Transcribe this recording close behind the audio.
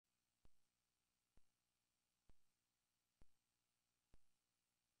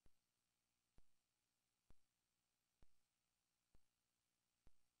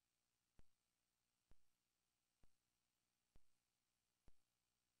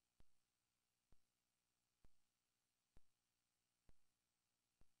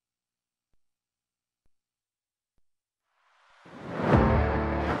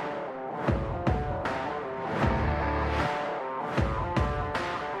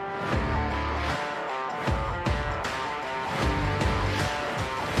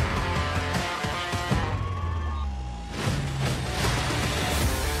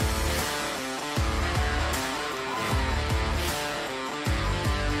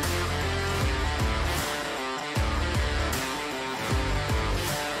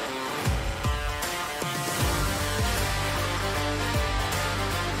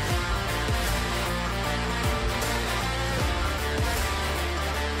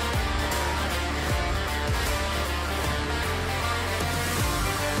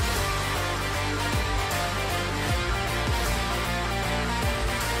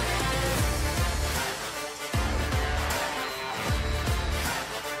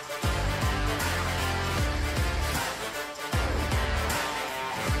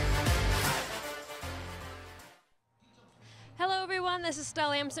this is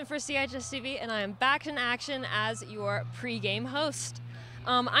Stella Amson for CHS TV, and I am back in action as your pregame host.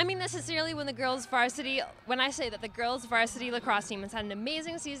 I mean this sincerely when I say that the girls varsity lacrosse team has had an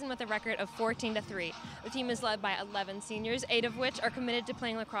amazing season with a record of 14-3. The team is led by 11 seniors, 8 of which are committed to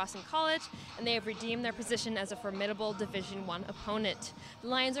playing lacrosse in college, and they have redeemed their position as a formidable Division I opponent. The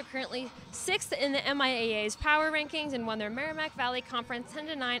Lions are currently 6th in the MIAA's power rankings and won their Merrimack Valley Conference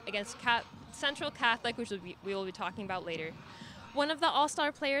 10-9 against Central Catholic, which we will be talking about later. One of the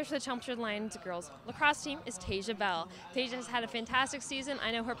all-star players for the Chelmsford Lions girls lacrosse team is Tasia Bell. Tasia has had a fantastic season.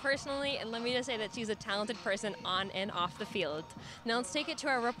 I know her personally, and let me just say that she's a talented person on and off the field. Now let's take it to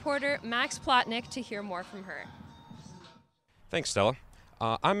our reporter, Max Plotnick, to hear more from her. Thanks, Stella.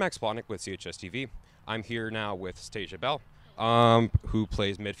 I'm Max Plotnick with CHS TV. I'm here now with Tasia Bell, who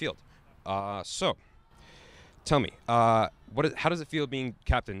plays midfield. So, tell me, how does it feel being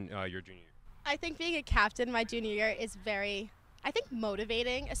captain your junior year? I think being a captain my junior year is very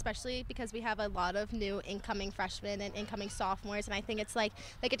motivating, especially because we have a lot of new incoming freshmen and incoming sophomores, and I think it's like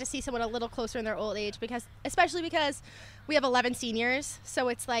they get to see someone a little closer in their old age, especially because we have 11 seniors, so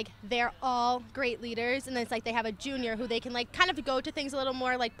it's like they're all great leaders, and then it's like they have a junior who they can like kind of go to things a little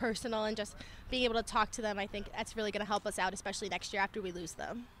more like personal, and just being able to talk to them, I think that's really going to help us out, especially next year after we lose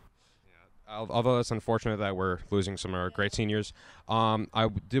them. Although it's unfortunate that we're losing some of our great seniors, I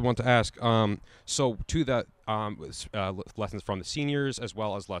did want to ask, so to that, lessons from the seniors as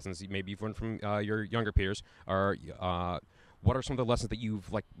well as lessons maybe you've learned from your younger peers, what are some of the lessons that you've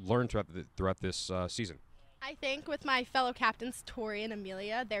learned throughout this season? I think with my fellow captains, Tori and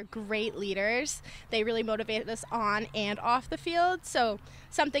Amelia, they're great leaders. They really motivated us on and off the field. So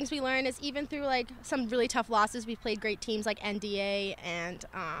some things we learned is even through some really tough losses, we played great teams like NDA and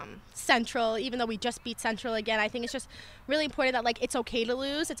Central. Even though we just beat Central again, I think it's just really important that it's okay to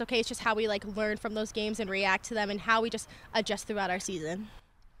lose. It's okay. It's just how we learn from those games and react to them, and how we just adjust throughout our season.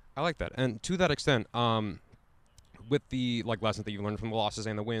 I like that. And to that extent, with the lessons that you learned from the losses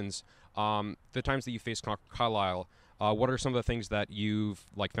and the wins, the times that you faced Concord-Carlisle, what are some of the things that you've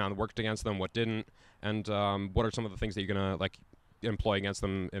found worked against them, what didn't, and what are some of the things that you're gonna employ against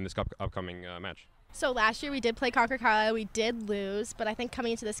them in this upcoming match? So last year we did play Concord-Carlisle. We did lose, but I think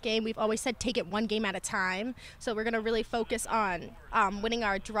coming into this game, we've always said take it one game at a time. So we're going to really focus on winning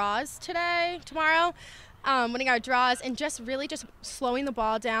our draws tomorrow. Winning our draws and just really just slowing the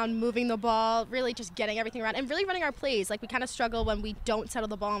ball down, moving the ball, really just getting everything around, and really running our plays. We kind of struggle when we don't settle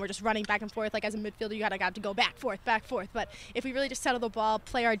the ball and we're just running back and forth. As a midfielder, you got to go back, forth. But if we really just settle the ball,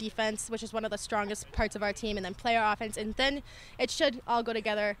 play our defense, which is one of the strongest parts of our team, and then play our offense, and then it should all go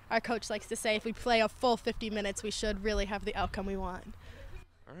together. Our coach likes to say if we play a full 50 minutes, we should really have the outcome we want.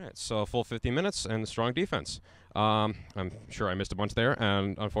 All right, so a full 50 minutes and strong defense. I'm sure I missed a bunch there,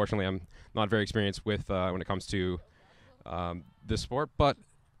 and unfortunately I'm not very experienced with when it comes to this sport, but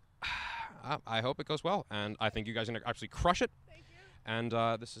I hope it goes well, and I think you guys are going to actually crush it. Thank you.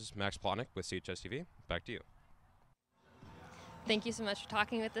 And this is Max Plotnick with CHS TV. Back to you. Thank you so much for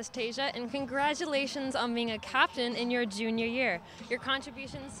talking with us, Tasia, and congratulations on being a captain in your junior year. Your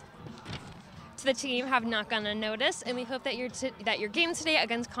contributions to the team have not gone unnoticed, and we hope that your game today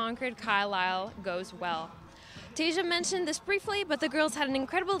against Concord-Carlisle goes well. Tasia mentioned this briefly, but the girls had an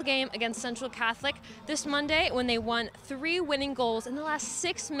incredible game against Central Catholic this Monday when they won 3 winning goals in the last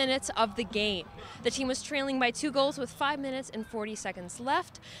 6 minutes of the game. The team was trailing by 2 goals with 5 minutes and 40 seconds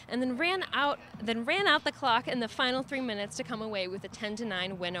left, and then ran out the clock in the final 3 minutes to come away with a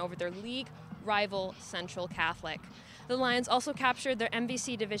 10-9 win over their league rival Central Catholic. The Lions also captured their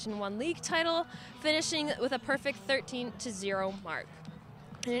MVC Division I league title, finishing with a perfect 13-0 mark.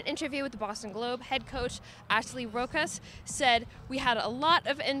 In an interview with the Boston Globe, head coach Ashley Rokas said, "We had a lot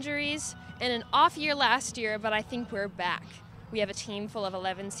of injuries and an off year last year, but I think we're back. We have a team full of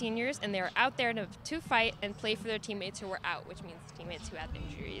 11 seniors, and they're out there to fight and play for their teammates who were out," which means teammates who had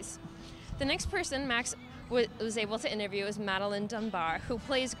injuries. The next person Max was able to interview is Madeline Dunbar, who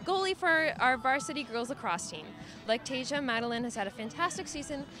plays goalie for our varsity girls lacrosse team. Like Tasia, Madeline has had a fantastic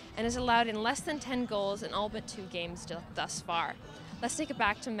season and has allowed in less than 10 goals in all but 2 games thus far. Let's take it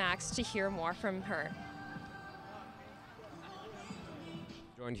back to Max to hear more from her.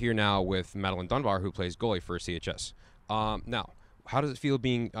 Joined here now with Madeline Dunbar, who plays goalie for CHS. Now, how does it feel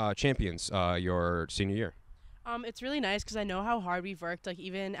being champions your senior year? It's really nice because I know how hard we've worked.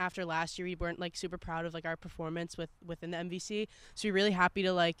 Even after last year, we weren't super proud of our performance within the MVC. So we're really happy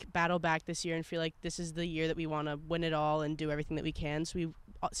to battle back this year and feel like this is the year that we want to win it all and do everything that we can. So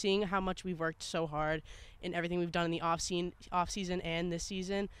seeing how much we've worked so hard in everything we've done in the off season and this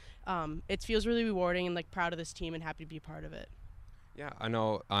season, it feels really rewarding and proud of this team and happy to be a part of it. Yeah, I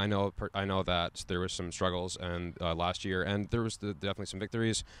know that there was some struggles and last year, and there was definitely some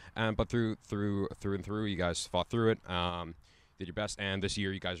victories. And but through, you guys fought through it, did your best, and this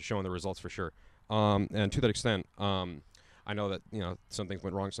year you guys are showing the results for sure. And to that extent, I know that some things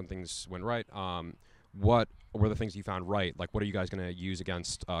went wrong, some things went right. What were the things you found right? Like, what are you guys going to use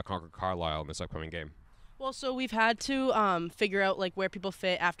against Concord-Carlisle in this upcoming game? Well, so we've had to figure out like where people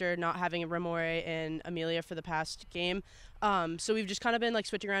fit after not having Ramore and Amelia for the past game. So we've just kind of been like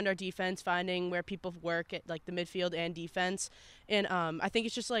switching around our defense, finding where people work at like the midfield and defense. And I think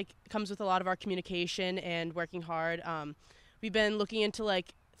it's just like comes with a lot of our communication and working hard. We've been looking into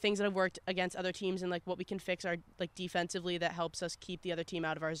like things that have worked against other teams and like what we can fix our like defensively that helps us keep the other team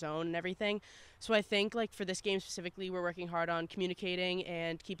out of our zone and everything. So I think like for this game specifically, we're working hard on communicating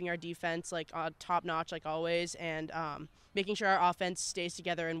and keeping our defense like top notch like always, and making sure our offense stays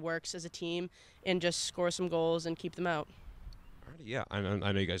together and works as a team and just score some goals and keep them out. Alrighty, yeah, I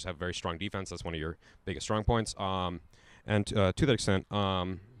know you guys have very strong defense. That's one of your biggest strong points. And to that extent,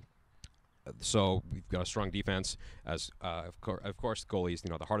 so we've got a strong defense. As of course, the goalies,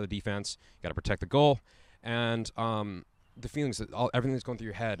 the heart of the defense. You got to protect the goal, and the feelings that everything that's going through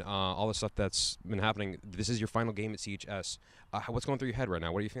your head, all the stuff that's been happening. This is your final game at CHS. What's going through your head right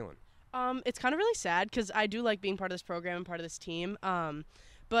now? What are you feeling? It's kind of really sad because I do like being part of this program and part of this team.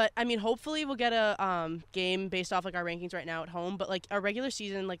 But I mean, hopefully we'll get a game based off like our rankings right now at home. But like our regular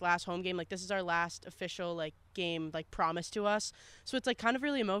season, like last home game, like this is our last official like game like promised to us. So it's like kind of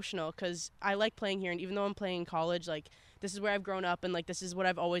really emotional because I like playing here, and even though I'm playing in college, like this is where I've grown up, and like this is what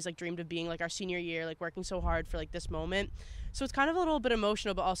I've always like dreamed of being like our senior year, like working so hard for like this moment. So it's kind of a little bit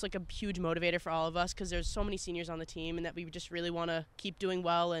emotional, but also like a huge motivator for all of us because there's so many seniors on the team, and that we just really want to keep doing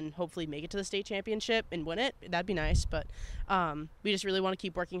well and hopefully make it to the state championship and win it. That'd be nice, but we just really want to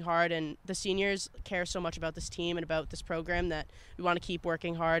keep working hard, and the seniors care so much about this team and about this program that we want to keep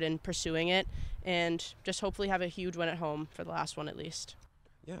working hard and pursuing it, and just hopefully have a huge win at home for the last one at least.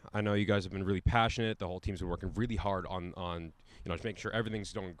 Yeah, I know you guys have been really passionate. The whole team's been working really hard on just making sure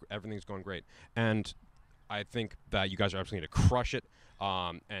everything's going great. And I think that you guys are absolutely going to crush it.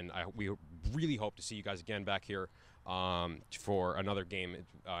 And we really hope to see you guys again back here for another game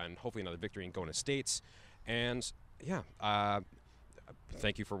and hopefully another victory and going to states. And yeah,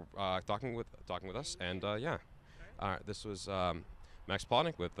 thank you for talking with us. And this was Max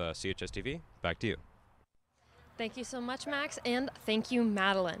Plotnick with CHS TV. Back to you. Thank you so much, Max, and thank you,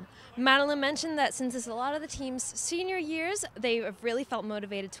 Madeline. Madeline mentioned that since it's a lot of the team's senior years, they have really felt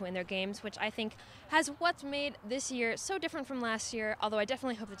motivated to win their games, which I think has what's made this year so different from last year, although I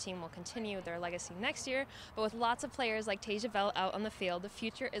definitely hope the team will continue their legacy next year. But with lots of players like Tasia Bell out on the field, the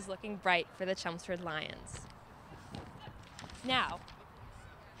future is looking bright for the Chelmsford Lions. Now,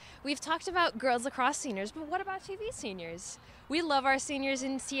 we've talked about girls lacrosse seniors, but what about TV seniors? We love our seniors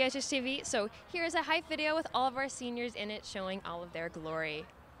in CHS TV, so here's a hype video with all of our seniors in it showing all of their glory.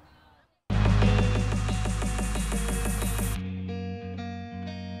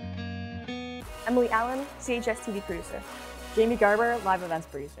 Emily Allen, CHS TV producer. Jamie Garber, live events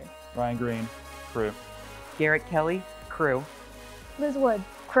producer. Ryan Green, crew. Garrett Kelly, crew. Liz Wood,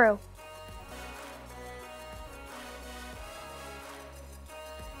 crew.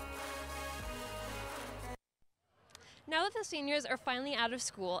 Now that the seniors are finally out of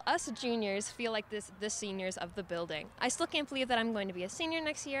school, us juniors feel like the seniors of the building. I still can't believe that I'm going to be a senior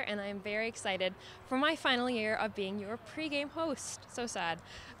next year, and I am very excited for my final year of being your pregame host. So sad.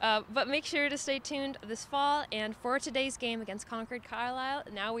 But make sure to stay tuned this fall, and for today's game against Concord-Carlisle,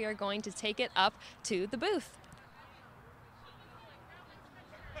 now we are going to take it up to the booth.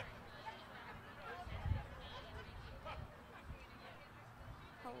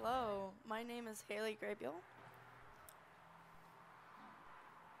 Hello, my name is Haley Grabiel.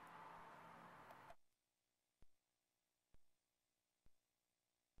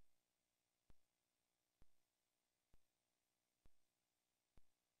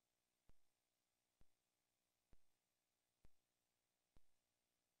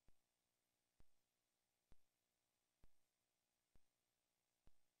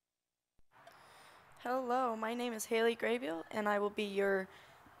 Hello, my name is Haley Grabiel, and I will be your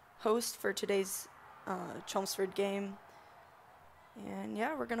host for today's Chelmsford game. And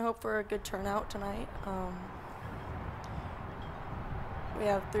yeah, we're going to hope for a good turnout tonight. We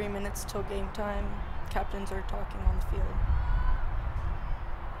have 3 minutes till game time. Captains are talking on the field.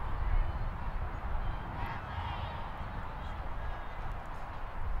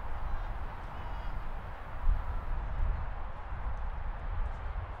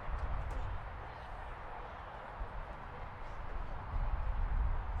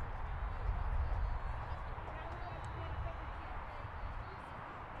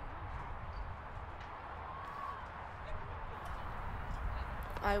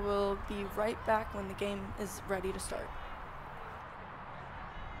 I will be right back when the game is ready to start.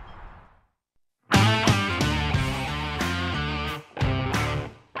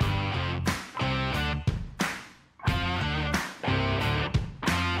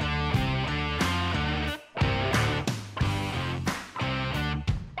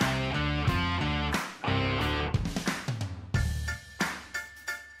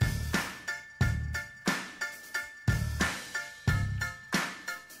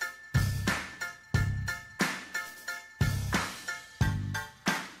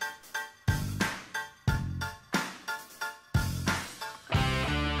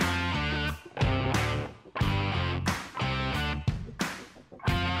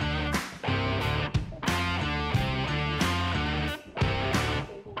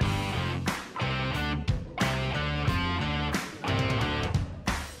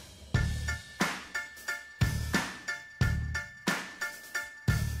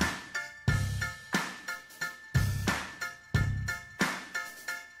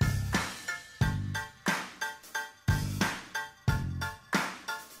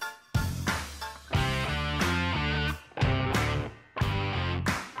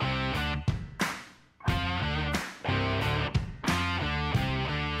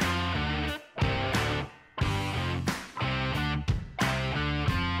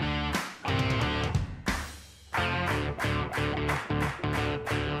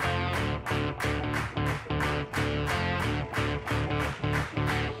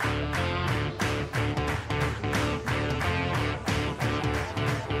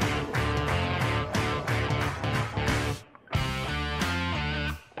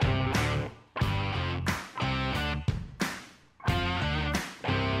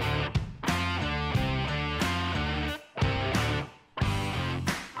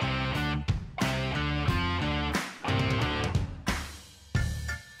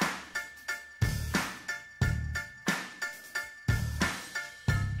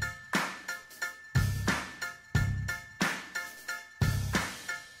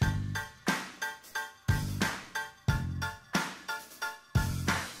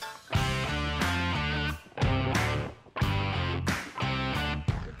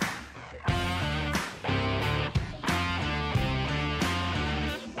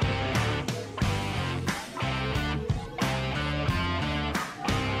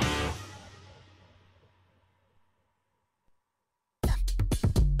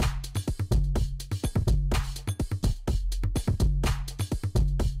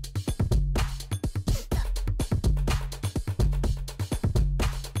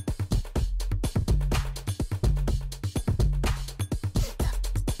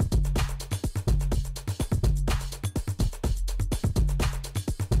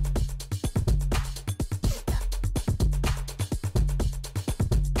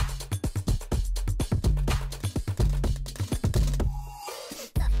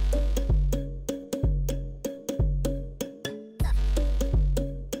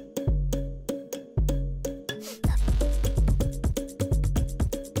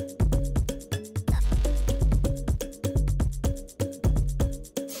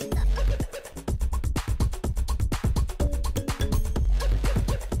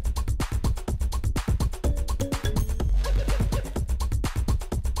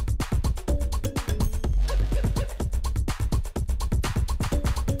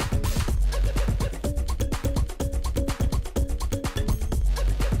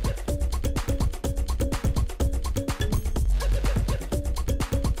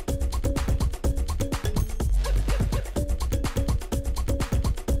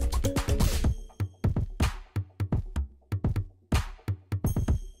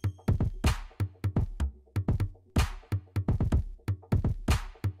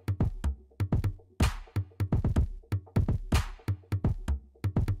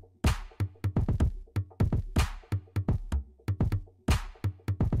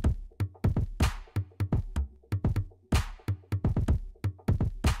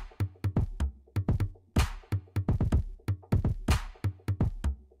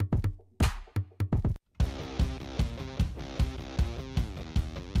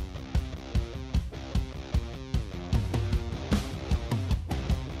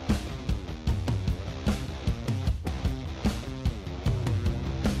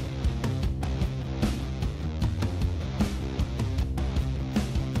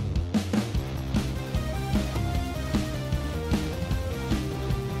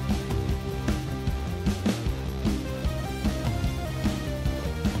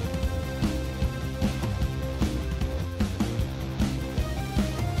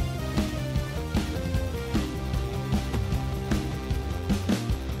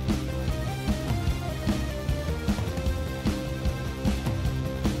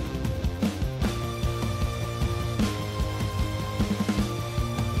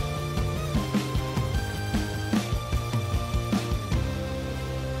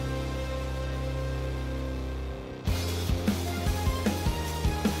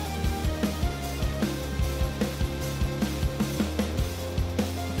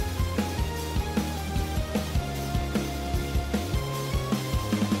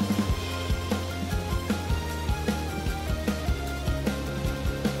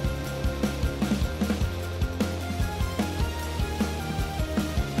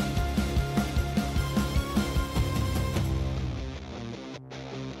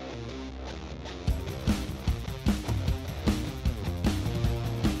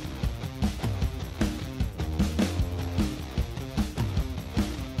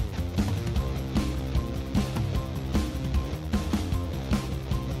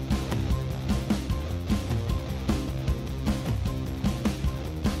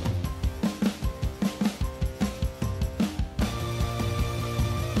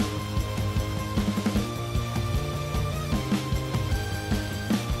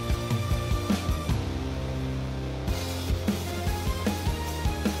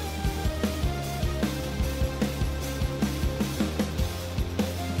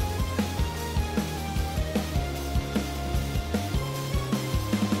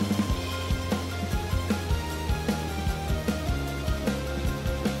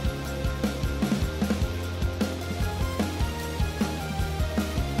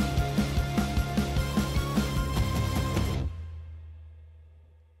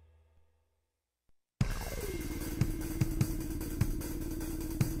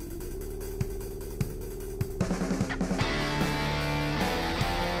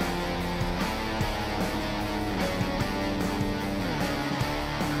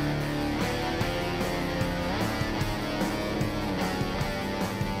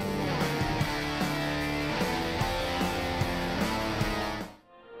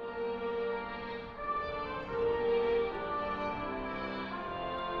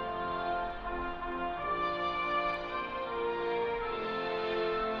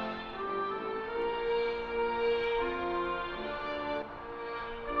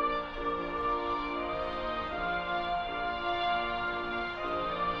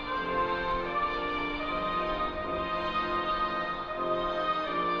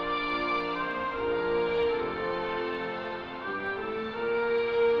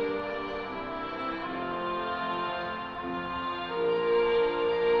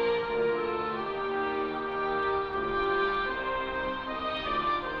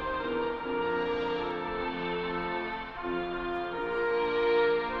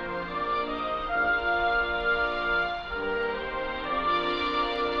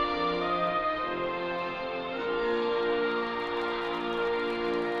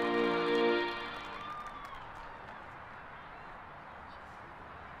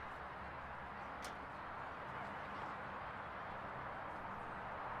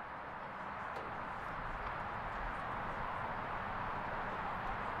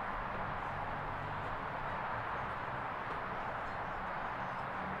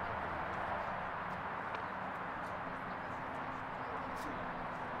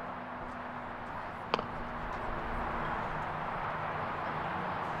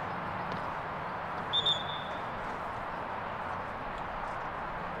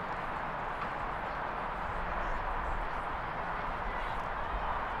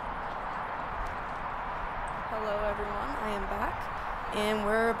 And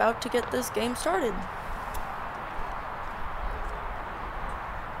we're about to get this game started.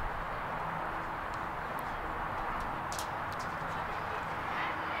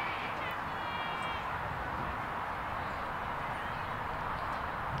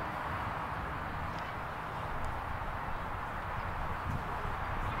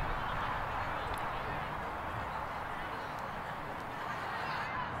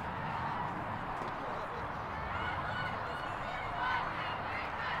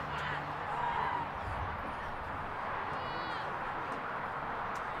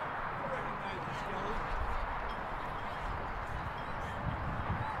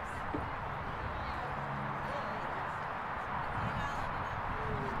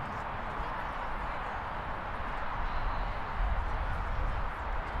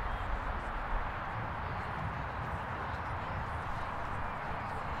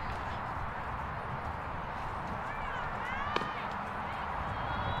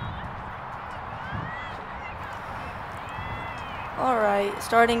 All right,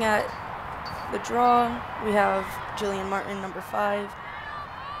 starting at the draw, we have Jillian Martin, number 5.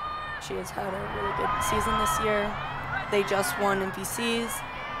 She has had a really good season this year. They just won MVCs.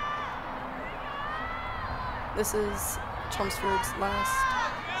 This is Chelmsford's last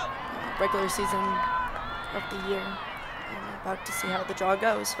regular season of the year. And we're about to see how the draw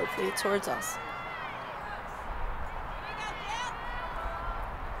goes. Hopefully it's towards us.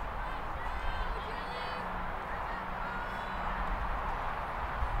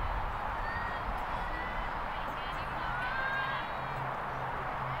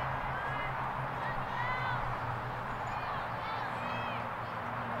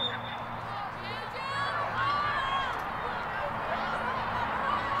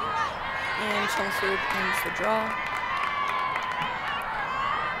 And Chelmsford ends the draw.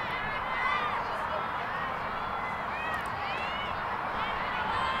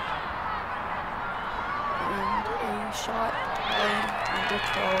 And a shot by number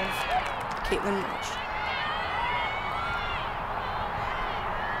 12, Caitlin Walsh.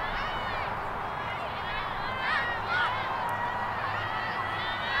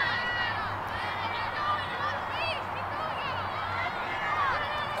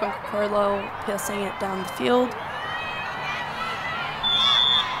 Concord-Carlisle passing it down the field.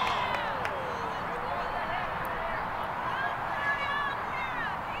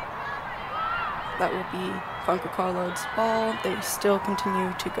 That will be Concord-Carlisle's ball. They still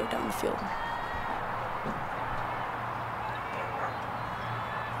continue to go down the field.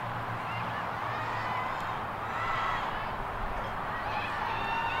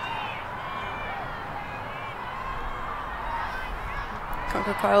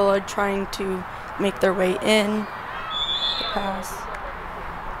 Concord-Carlisle trying to make their way in. The pass.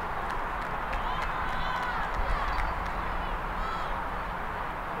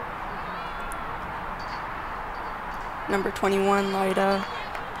 Number 21, Lyda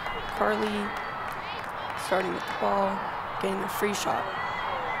Carly, starting with the ball, getting a free shot.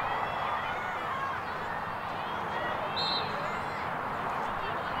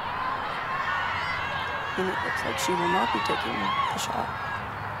 And it looks like she will not be taking the shot.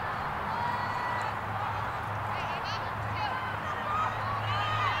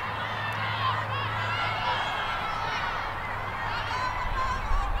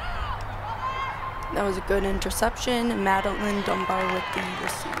 That was a good interception, and Madeline Dunbar with the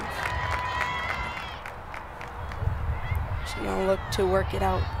receive. She's going to look to work it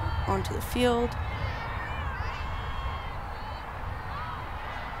out onto the field.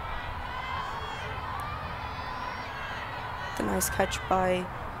 The nice catch by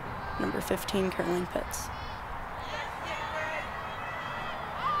number 15, Caroline Pitts.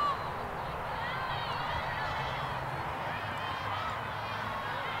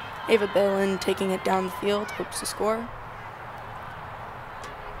 Ava Balin taking it down the field, hopes to score.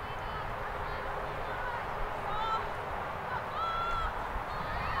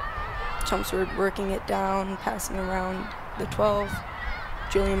 Chelmsford working it down, passing around the 12.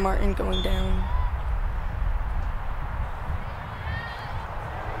 Julian Martin going down.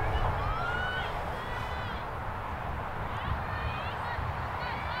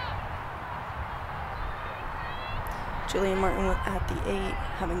 Julian Martin at the 8,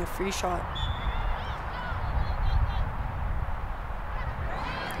 having a free shot.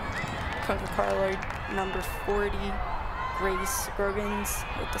 Concord-Carlisle, number 40, Grace Bergens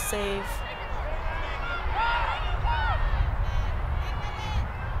with the save.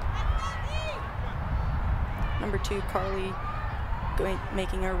 Number 2, Carly,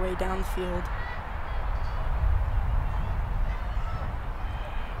 making her way down the field.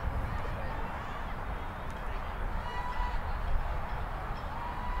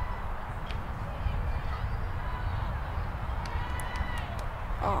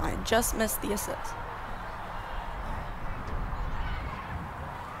 fine. Just missed the assist.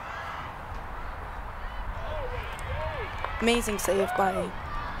 Amazing save by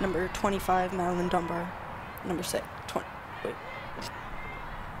number 25, Madeline Dunbar. Number 6, 20, wait.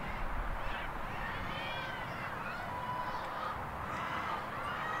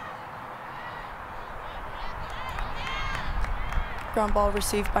 Ground ball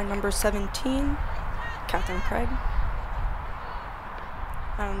received by number 17, Catherine Craig.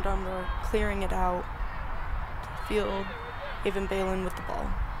 Madeline Dunbar clearing it out. Field, Haven Balin with the ball.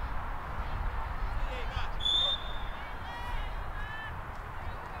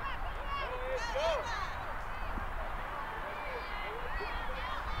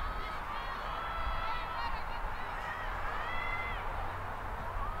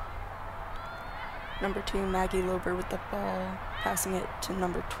 Number 2, Maggie Lober with the ball, passing it to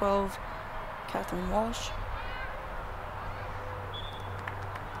number 12, Catherine Walsh.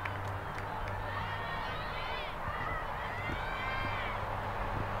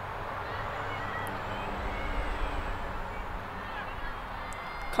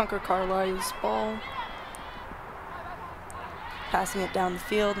 Concord-Carlisle's ball, passing it down the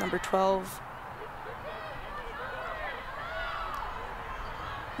field, number 12.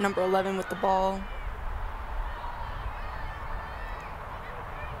 Number 11 with the ball.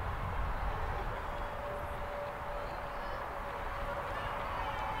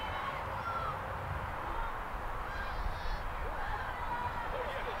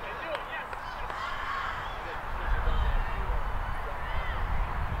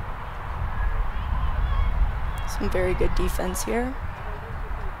 Some very good defense here.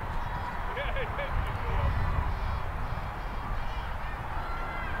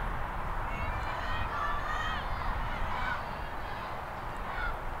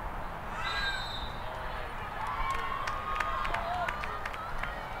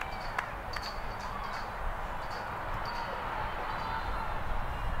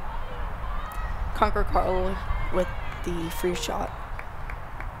 Concord-Carlisle with the free shot.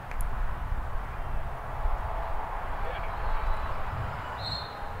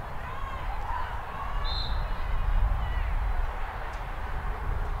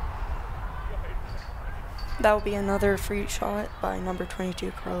 That will be another free shot by number 22,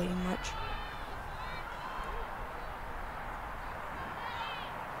 Carly Much.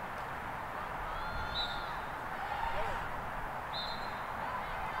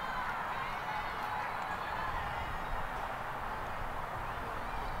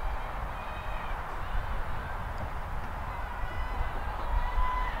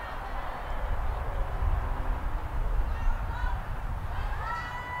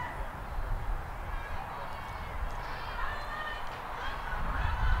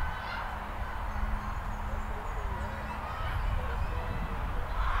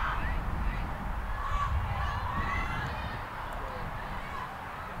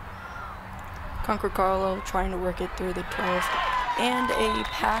 Concord-Carlisle trying to work it through the 12. And a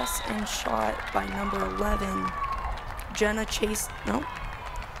pass and shot by number 11,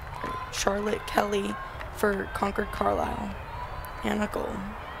 Charlotte Kelly for Concord-Carlisle. And a goal.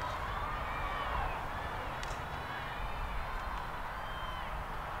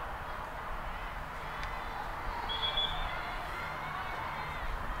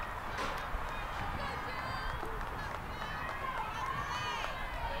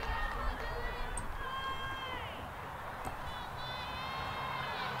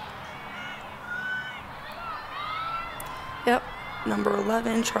 Yep, number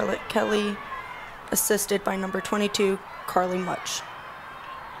 11, Charlotte Kelly, assisted by number 22, Carly Much.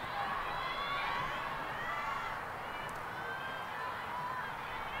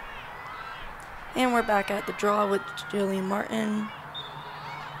 And we're back at the draw with Jillian Martin.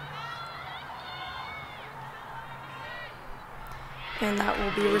 And that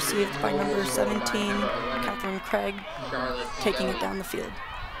will be received by number 17, Catherine Craig, taking it down the field.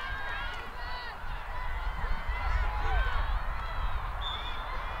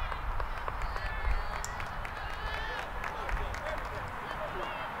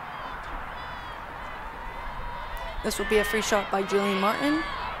 This will be a free shot by Jillian Martin.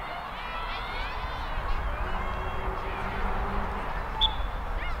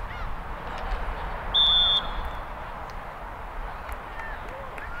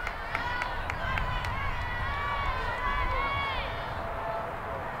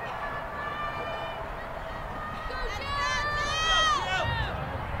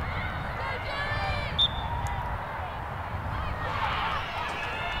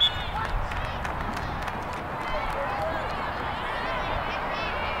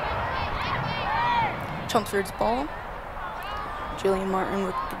 Chelmsford's ball. Jillian Martin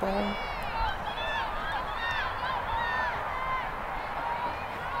with the ball.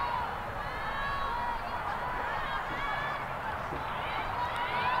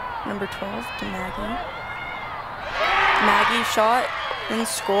 Number 12 to Maggie. Maggie shot and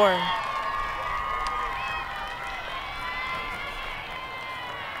score.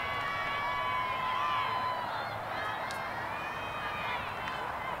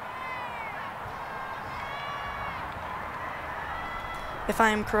 If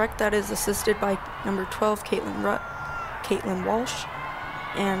I am correct, that is assisted by number 12, Caitlin Walsh,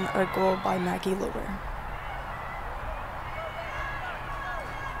 and a goal by Maggie Lower.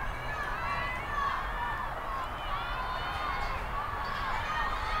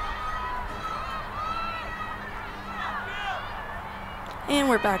 And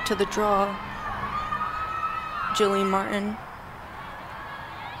we're back to the draw. Jillian Martin.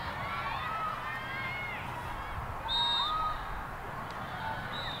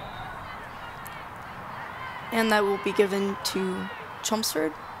 And that will be given to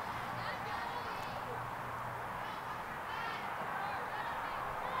Chelmsford.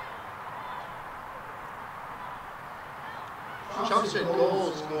 Chelmsford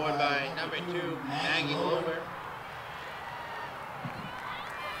goal scored by number 2, Maggie Lover.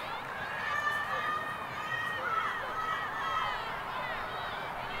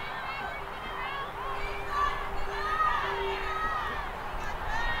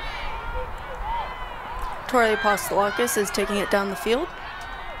 Tori Apostolakis is taking it down the field.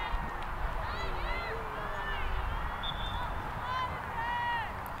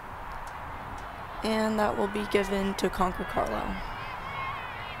 And that will be given to Concord-Carlisle.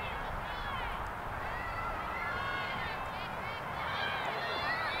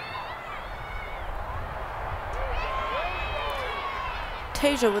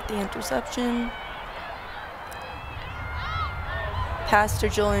 Tasia with the interception. Pass to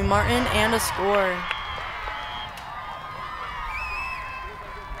Jillian Martin and a score.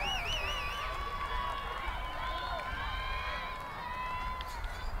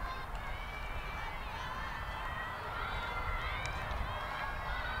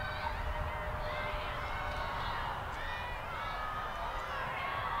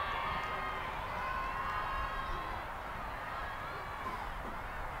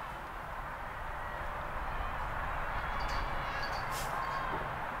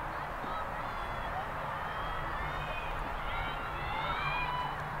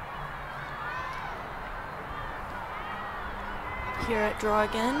 Here at draw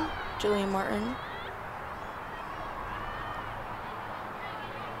again, Jillian Martin.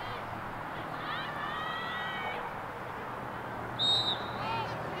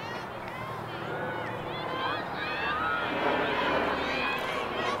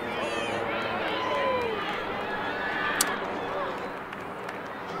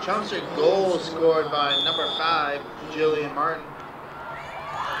 Chelmsford goal scored by number 5, Jillian Martin.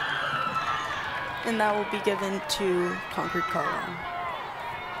 And that will be given to Concord-Carlisle.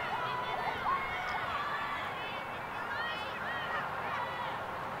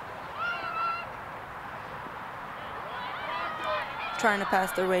 Trying to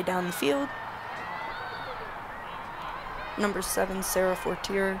pass their way down the field. Number 7, Sarah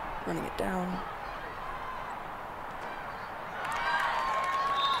Fortier, running it down.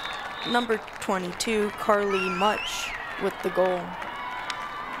 Number 22, Carly Much with the goal.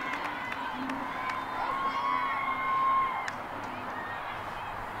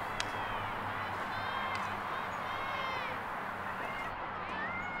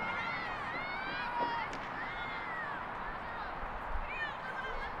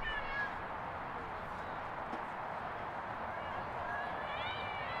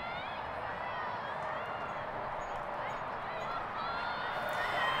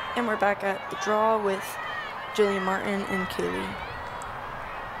 And we're back at the draw with Jillian Martin and Kaylee.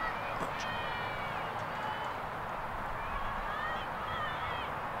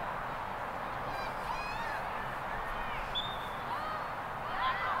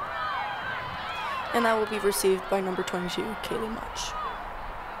 And that will be received by number 22, Kaylee Much.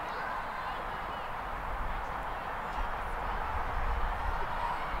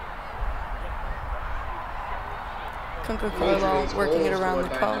 Concord-Carlisle working it around the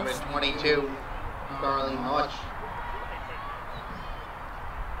cuff. Number 22, Carly Much.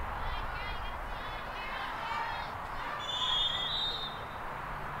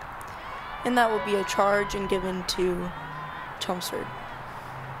 And that will be a charge and given to Chelmsford.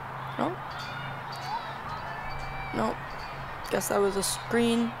 No? Nope. Guess that was a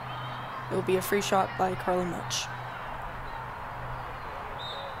screen. It will be a free shot by Carly Much.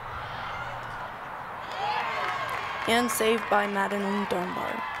 and saved by Madeline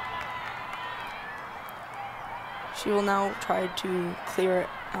Dunbar. She will now try to clear it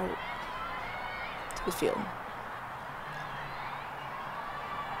out to the field.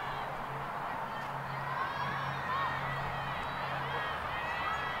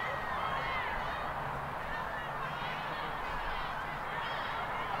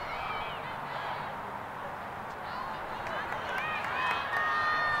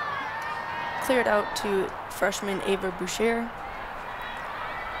 Cleared out to freshman Ava Boucher.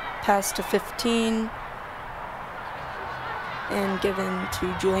 Pass to 15 and given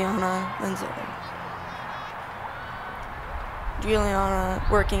to Juliana Lenzillo. Juliana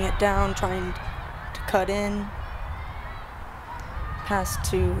working it down, trying to cut in. Pass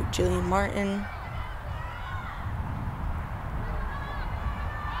to Jillian Martin.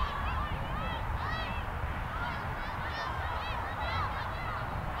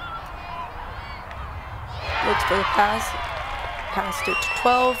 Looks for the pass, passed it to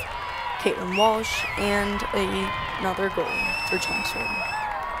 12, Caitlin Walsh, and another goal for Chelmsford.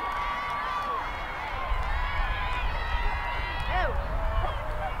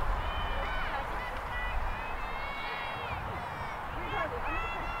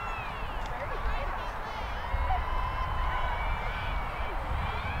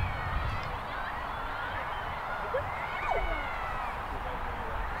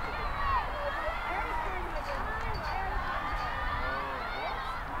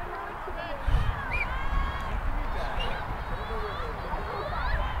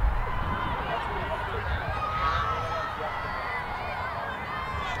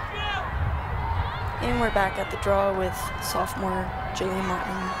 And we're back at the draw with sophomore Jillian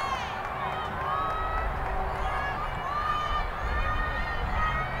Martin.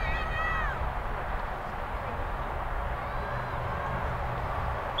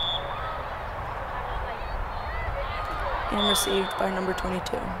 And received by number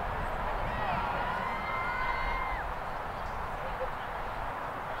 22.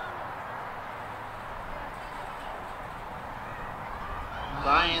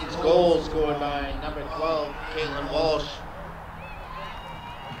 Lions goal scored by number 12, Caitlin Walsh.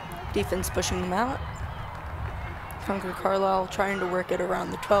 Defense pushing them out. Concord-Carlisle trying to work it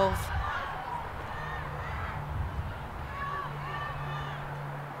around the 12.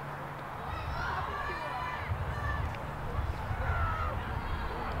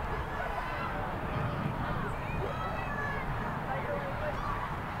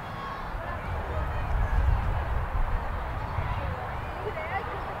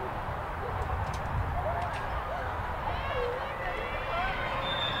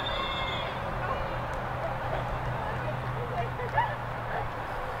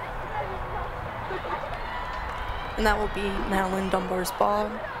 And that will be Madeline Dunbar's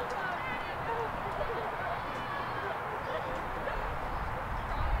ball.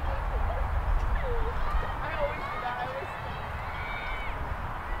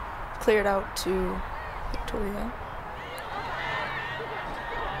 Cleared out to Victoria.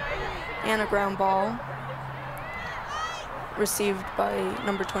 And a ground ball. Received by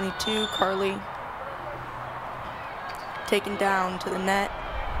number 22, Carly. Taken down to the net.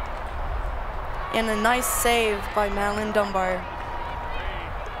 And a nice save by Madeline Dunbar.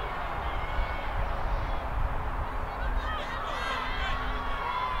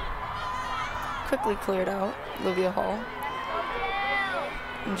 Quickly cleared out, Olivia Hall.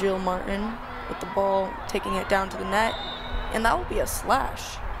 And Jill Martin with the ball, taking it down to the net. And that will be a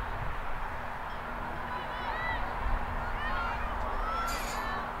slash.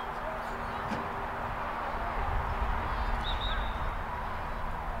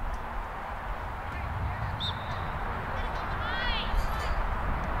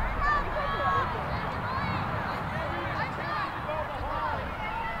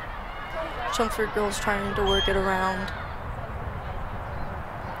 Chelmsford girls trying to work it around.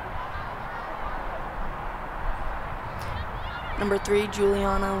 Number 3,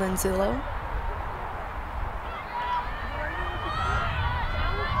 Juliana Lenzillo.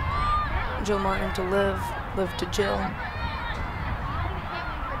 Jill Martin to Liv to Jill.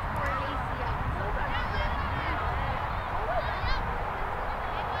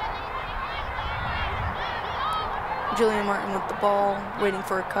 Jillian Martin with the ball, waiting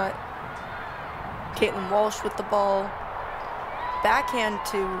for a cut. Caitlin Walsh with the ball. Backhand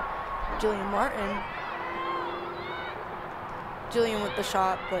to Jillian Martin. Jillian with the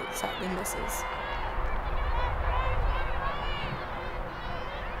shot, but sadly misses.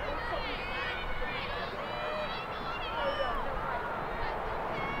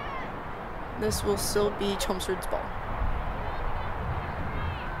 This will still be Chelmsford's ball.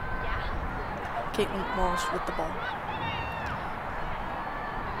 Caitlin Walsh with the ball.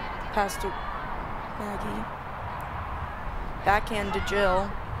 Pass to Maggie. Backhand to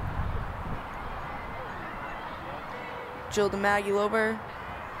Jill. Jill to Maggie Lober.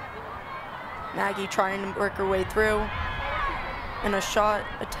 Maggie trying to work her way through. And a shot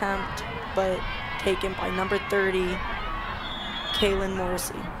attempt, but taken by number 30, Kaylin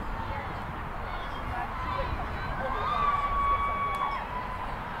Morrissey.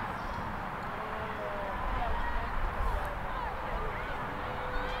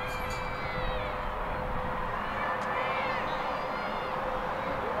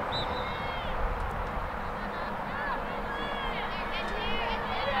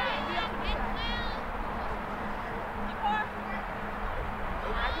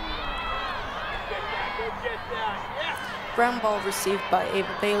 Ground ball received by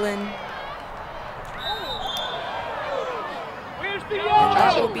Ava Balin. And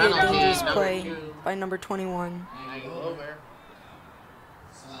that will be a dangerous play by number 21.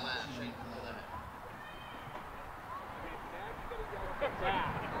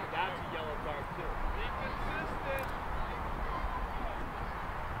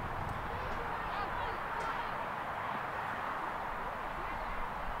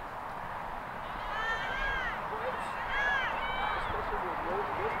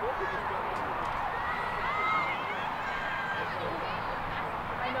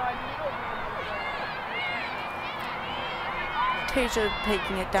 Tasia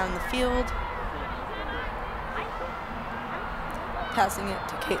taking it down the field. Passing it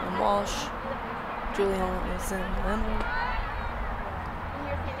to Caitlin Walsh. Juliana is in the middle.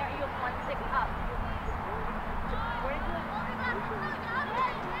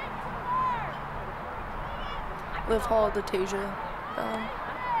 Liv Hall to Tasia.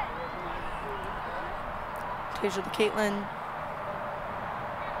 Tasia to Caitlin.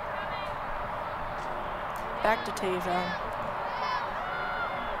 Back to Tasia.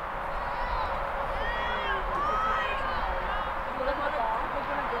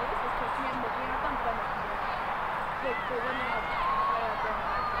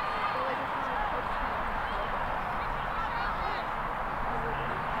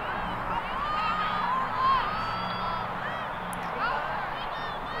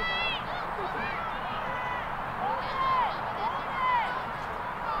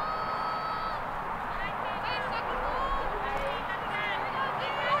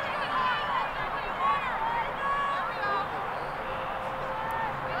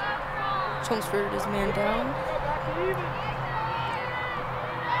 Chelmsford is man down.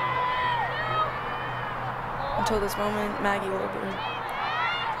 Until this moment, Maggie Lober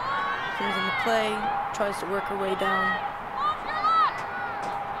comes into play, tries to work her way down.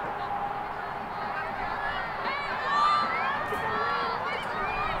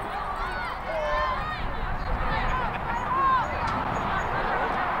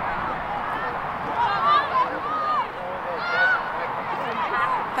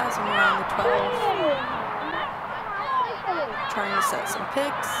 Passing around the 12. Trying to set some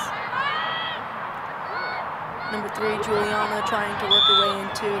picks. Number 3, Juliana, trying to work her way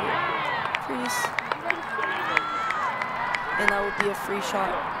into the crease. And that would be a free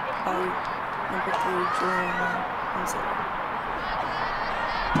shot by number 3, Juliana.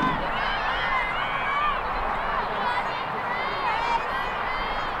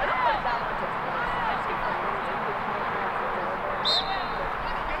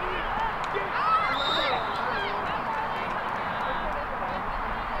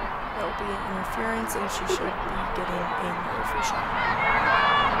 Interference, and she should be getting another free shot.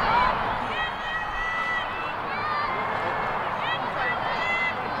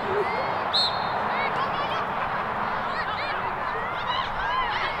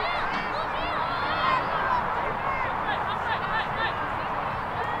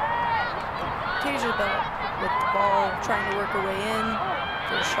 Tasia with the ball, trying to work her way in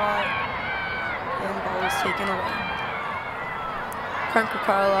for a shot, and the ball is taken away.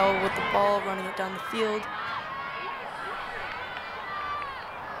 Concord-Carlisle with the ball, running it down the field.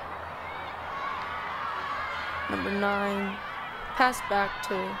 Number 9, pass back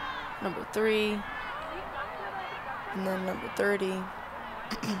to number 3, and then number 30.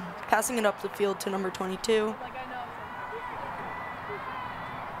 Passing it up the field to number 22.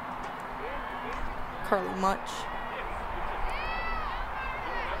 Carly Much.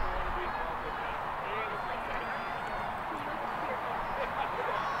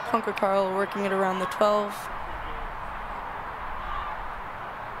 Concord-Carlisle working it around the 12.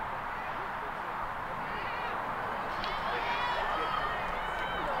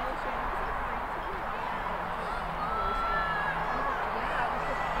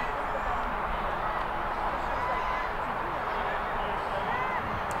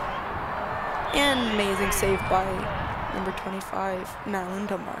 And amazing save by number 25, Madeline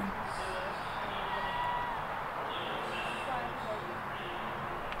Dunbar.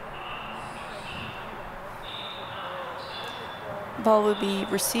 Ball will be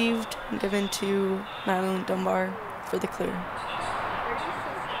received and given to Madeline Dunbar for the clear.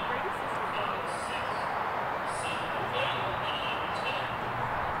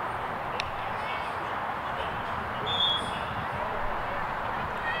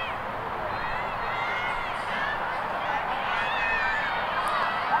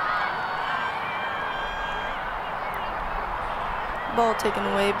 Ball taken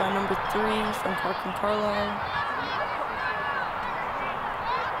away by number 3 from Concord-Carlisle.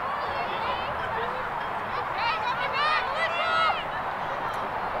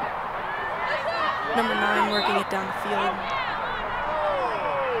 Number 9 working it down the field.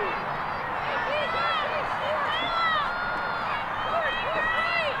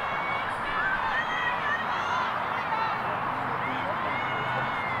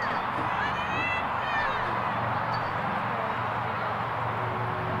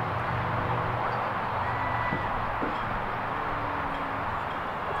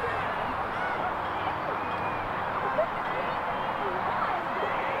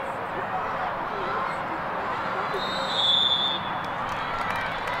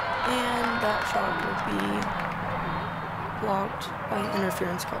 That shot will be blocked by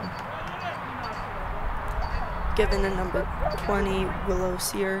interference call. Given to number 20, Willow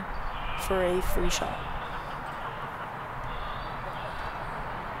Sear, for a free shot.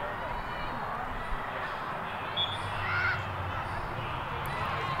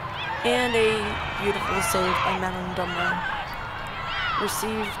 And a beautiful save by Madeline Dunbar.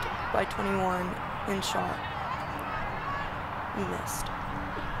 Received by 21 and shot. Missed.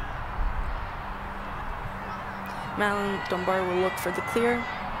 Madeline Dunbar will look for the clear.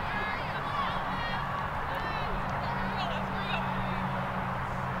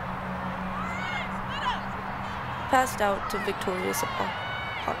 Passed out to Victoria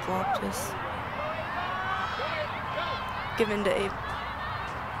Apocalyptis. Given to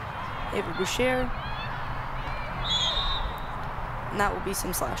Ava Boucher. And that will be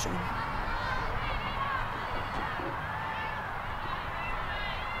some slashing.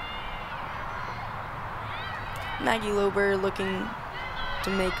 Maggie Lober looking to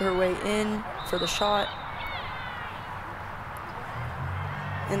make her way in for the shot.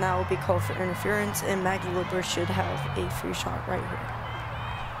 And that will be called for interference, and Maggie Lober should have a free shot right here.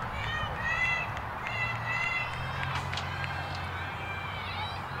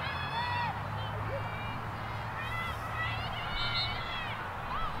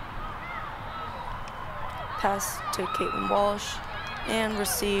 Pass to Caitlin Walsh, and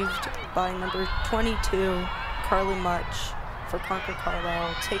received by number 22, Carly Much, for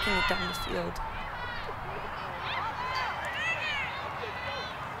Concord-Carlisle, taking it down the field.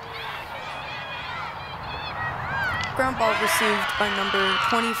 Ground ball received by number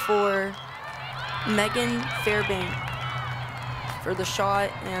 24, Megan Fairbank, for the shot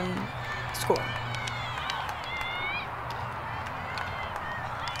and score.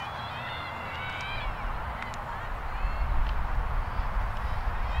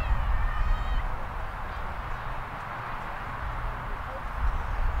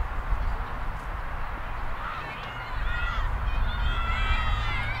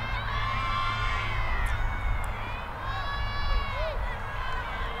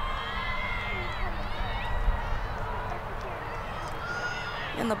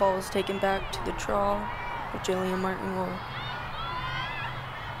 And the ball is taken back to the draw, but Jillian Martin will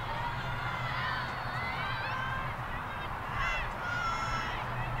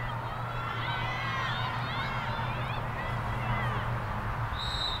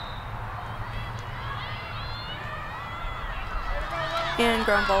and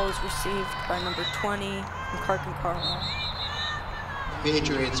ground ball is received by number 20 from Concord-Carlisle.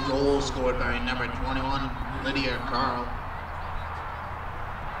 Patriots goal scored by number 21, Lydia Carl.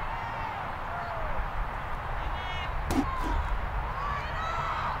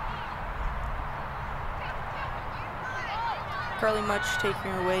 Carly Much taking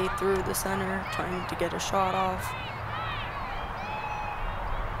her way through the center, trying to get a shot off.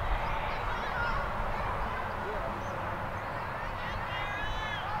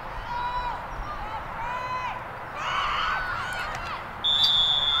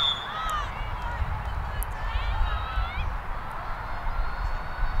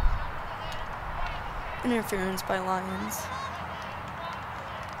 Interference by Lions.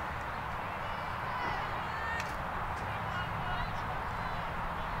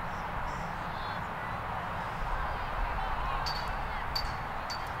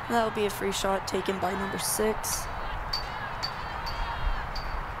 That'll be a free shot taken by number 6,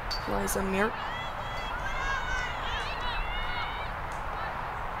 Liza Mir.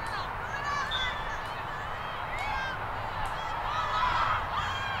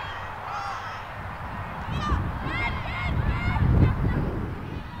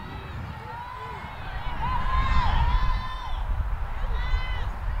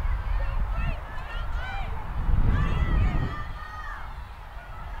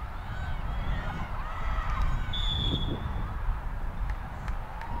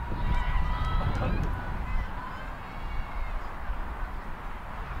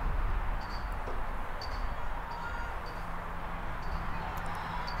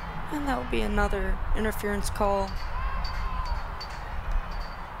 And that will be another interference call.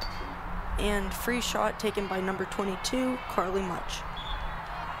 And free shot taken by number 22, Carly Much.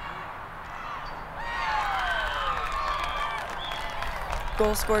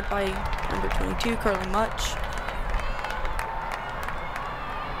 Goal scored by number 22, Carly Much.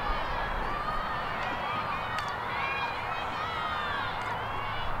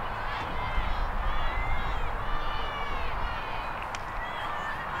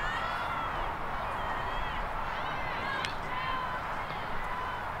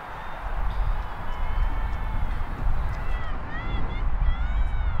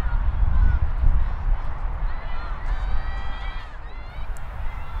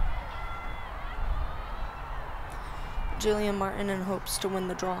 Jillian Martin in hopes to win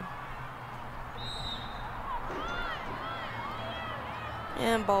the draw.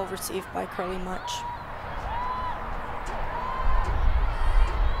 And ball received by Carly Much.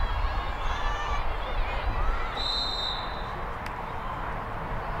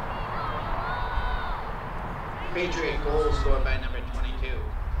 Patriot goal scored by number 22,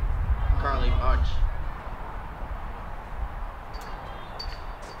 Carly Much.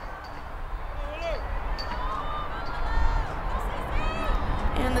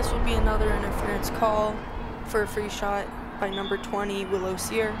 And this will be another interference call for a free shot by number 20, Willow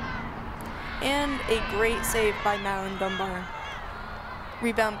Sear. And a great save by Madeline Dunbar.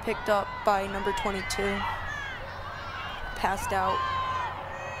 Rebound picked up by number 22. Passed out.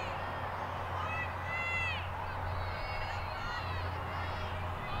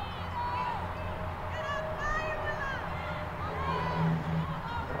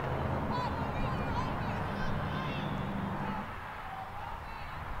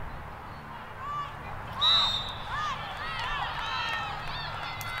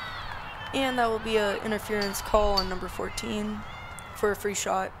 And that will be an interference call on number 14 for a free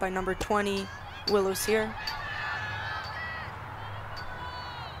shot by number 20, Willow Sear.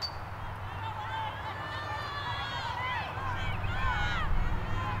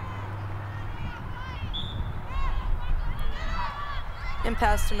 And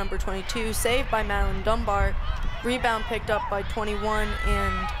pass to number 22, saved by Madeline Dunbar. Rebound picked up by 21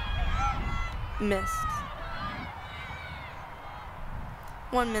 and missed.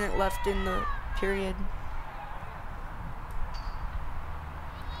 1 minute left in the period.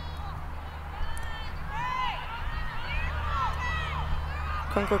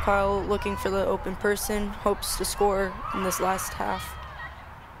 Concord-Carlisle looking for the open person, hopes to score in this last half.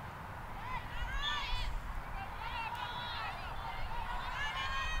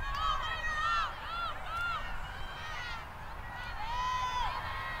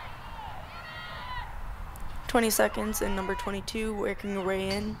 "20 seconds and number 22 working her way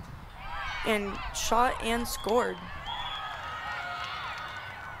in and shot and scored.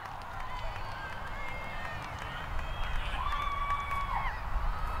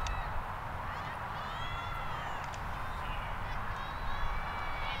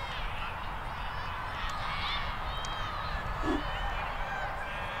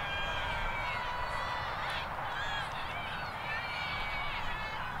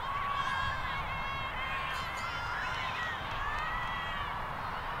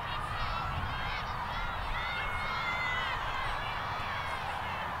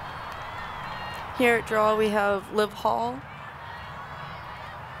 Here at draw we have Liv Hall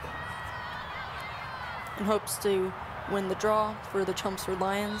in hopes to win the draw for the Chelmsford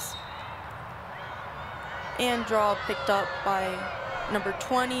Lions. And draw picked up by number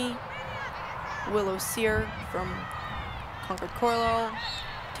 20, Willow Sear from Concord-Carlisle.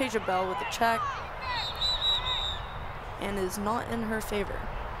 Tasia Bell with a check and is not in her favor.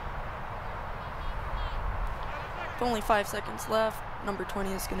 With only 5 seconds left, number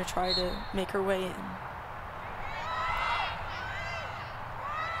 20 is going to try to make her way in.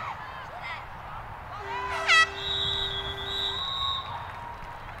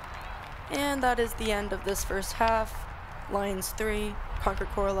 And that is the end of this first half. Lions 3,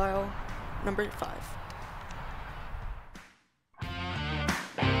 Concord-Carlisle, number 5.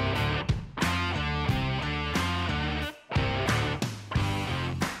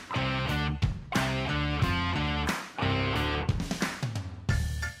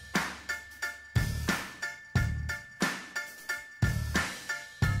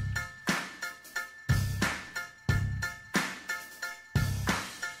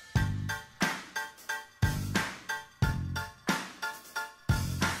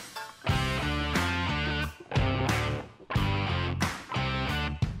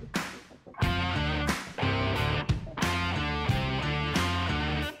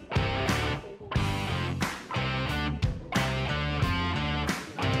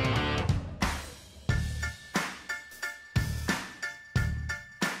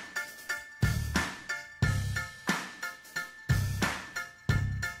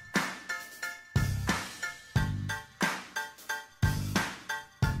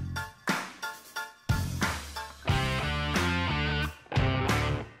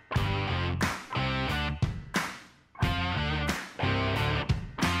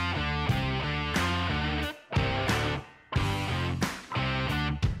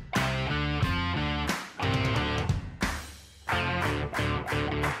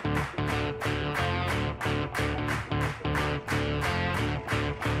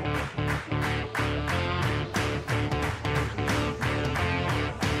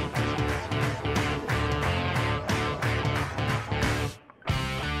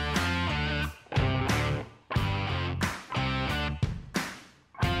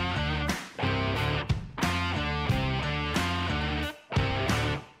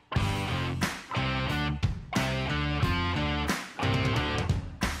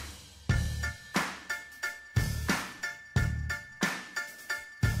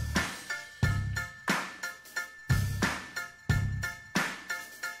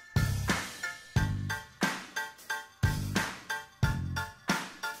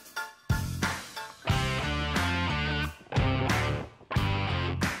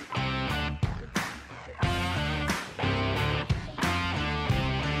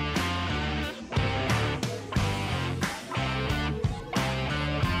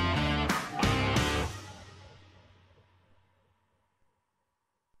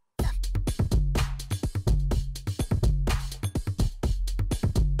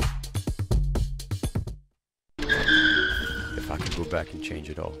 If I could go back and change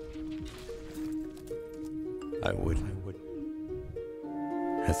it all, I would.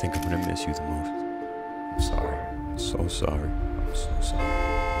 I think I'm gonna miss you the most. I'm sorry. I'm so sorry. I'm so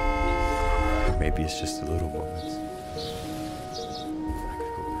sorry. Maybe it's just the little moments.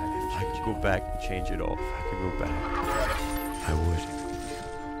 If I could go back and change it all, if I could go back, I would.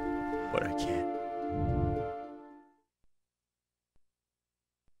 But I can't.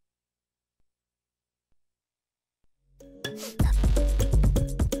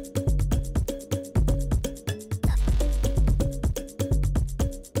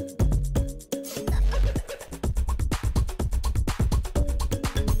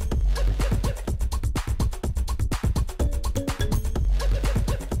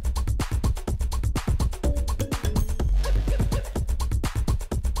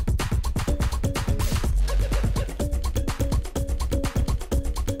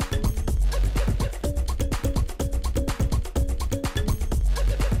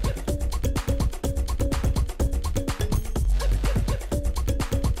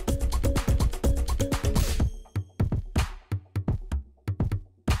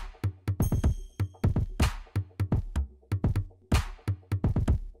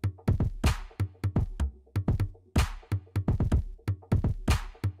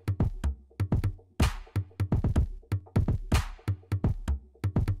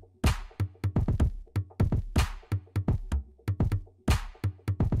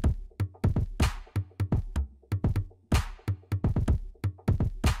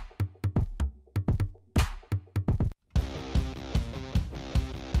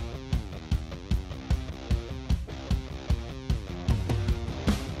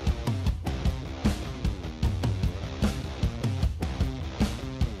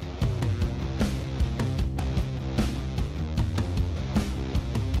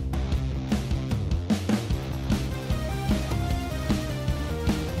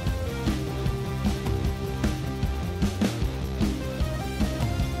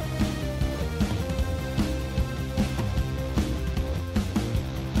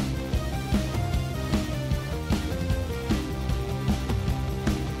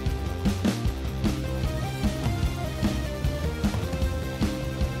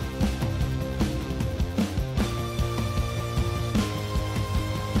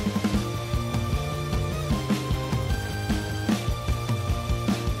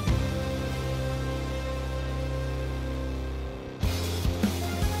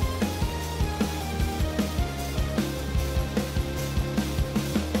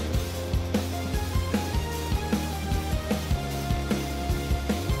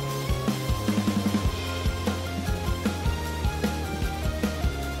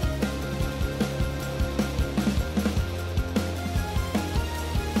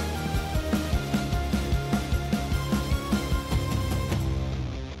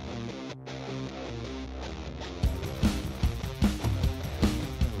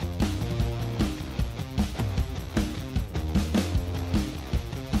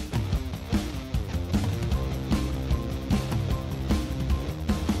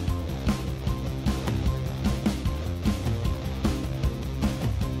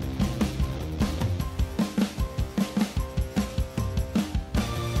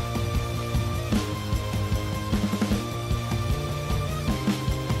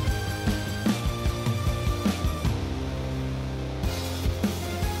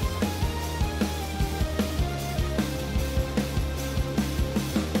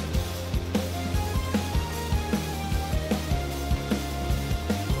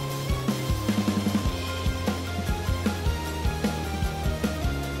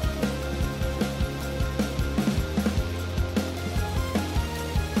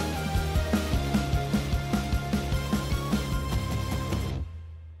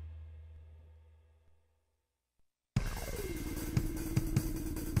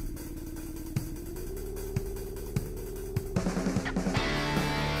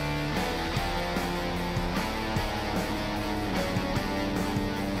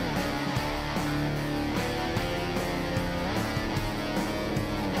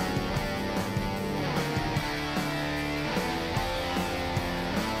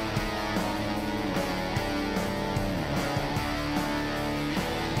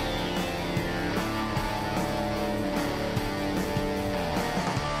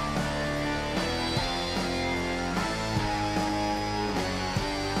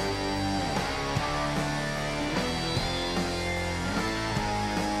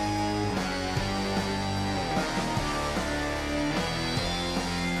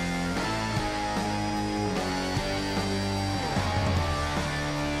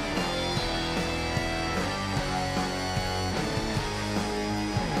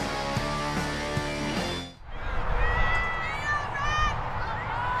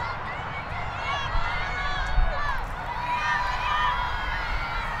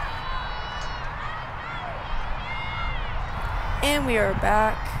 And we are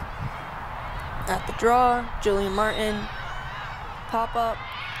back at the draw. Jillian Martin, pop up,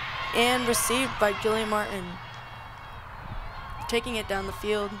 and received by Jillian Martin. Taking it down the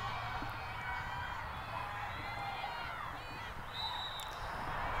field.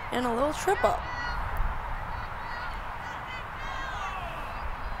 And a little trip up.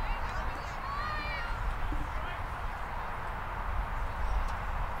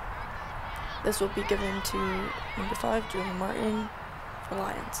 This will be given to number 5, Jillian Martin, for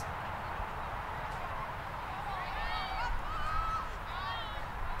Lions.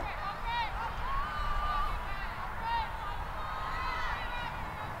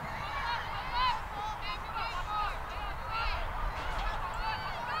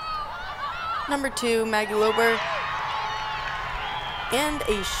 Number 2, Maggie Lober, and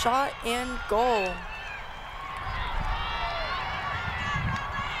a shot and goal.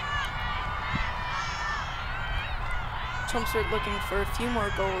 Chelmsford looking for a few more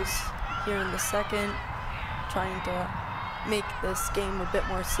goals here in the second, trying to make this game a bit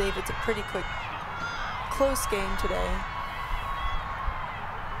more safe. It's a pretty close game today.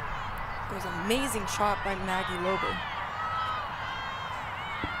 It was an amazing shot by Maggie Lober.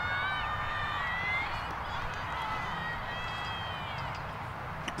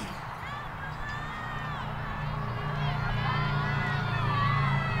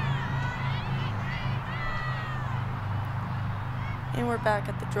 And we're back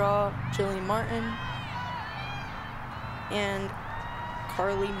at the draw. Jillian Martin and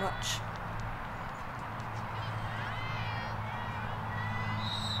Carly Much.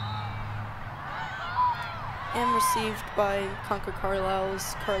 And received by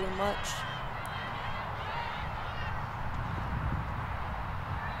Concord-Carlisle's Carly Much.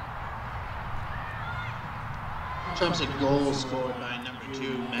 Trump's a goal scored by number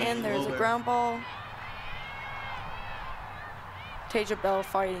 2, Maggie And there's Lober. a ground ball. Tasia Bell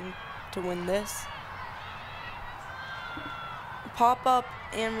fighting to win this. Pop up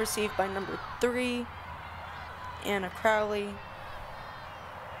and received by number 3, Anna Crowley.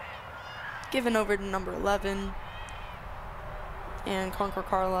 Given over to number 11. And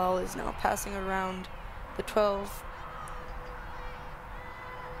Concord-Carlisle is now passing around the 12.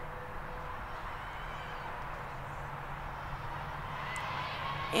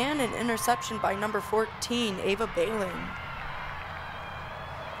 And an interception by number 14, Ava Baling.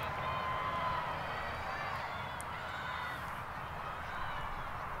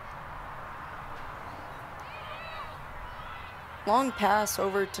 Long pass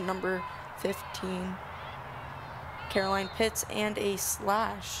over to number 15, Caroline Pitts, and a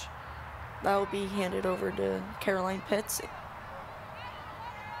slash. That will be handed over to Caroline Pitts.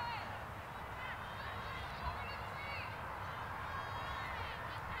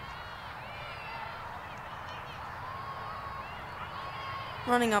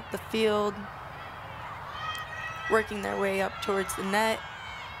 Running up the field, working their way up towards the net.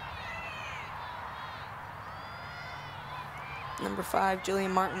 Number 5, Jillian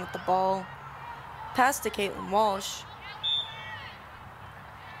Martin with the ball. Pass to Caitlin Walsh.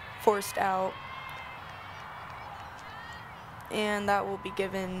 Forced out. And that will be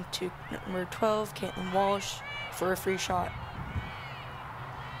given to number 12, Caitlin Walsh, for a free shot.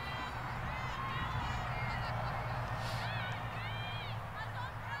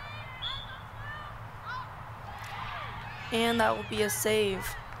 And that will be a save.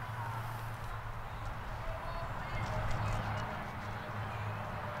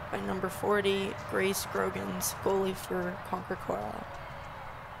 By number 40, Grace Grogan's goalie for Concord-Carlisle.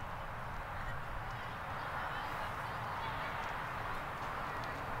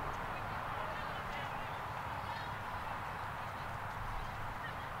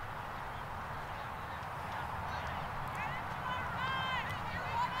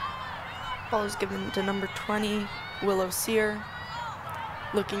 Ball is given to number 20, Willow Sear,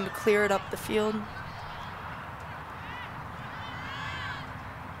 looking to clear it up the field.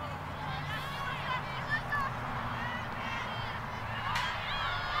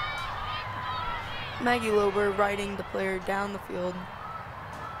 Maggie Lober riding the player down the field.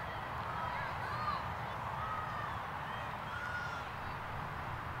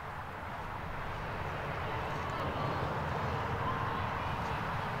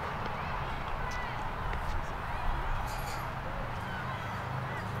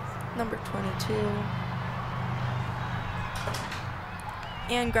 Number 22.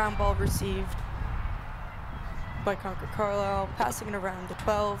 And ground ball received by Concord-Carlisle, passing it around to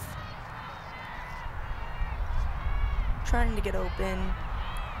 12. Trying to get open.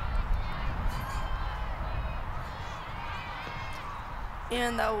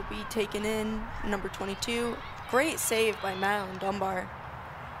 And that will be taken in. Number 22, Great save by Madeline Dunbar.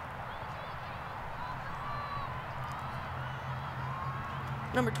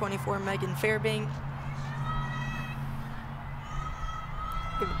 Number 24, Megan Fairbank.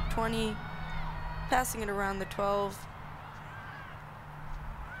 Give it 20. Passing it around the 12.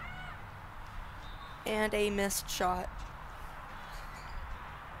 And a missed shot.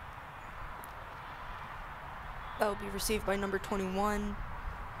 That will be received by number 21,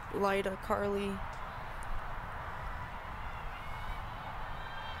 Lyda Carly.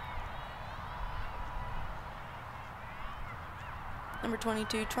 Number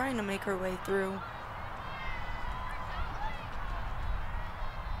 22 trying to make her way through.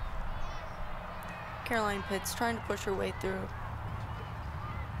 Caroline Pitts trying to push her way through.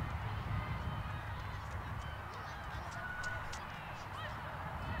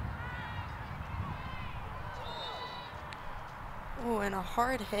 Oh, and a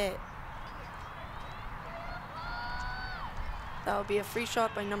hard hit. That will be a free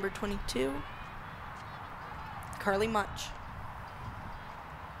shot by number 22, Carly Much.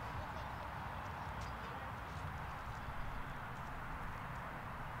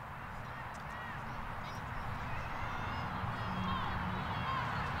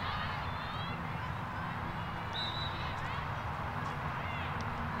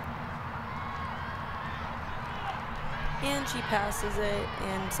 And she passes it,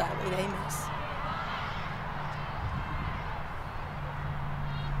 and sadly they miss.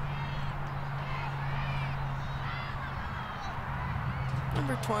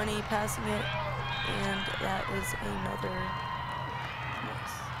 Number 20 passing it, and that is another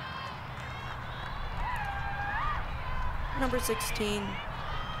miss. Number 16,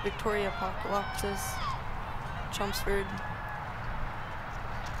 Victoria Apocalypsis, Chelmsford,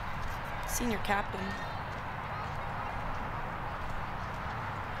 senior captain.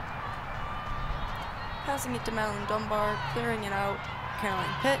 Passing it to Madeline Dunbar, clearing it out, Caroline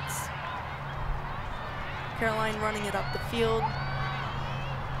Pitts. Caroline running it up the field.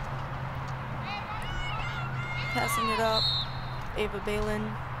 Passing it up, Ava Balin.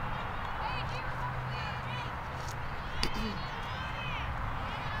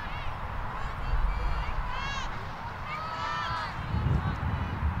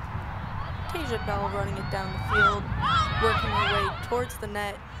 Tasia Bell running it down the field, working her way towards the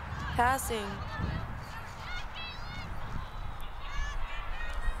net, passing.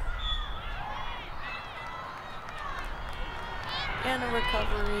 And a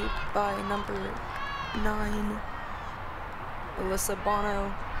recovery by number 9, Alyssa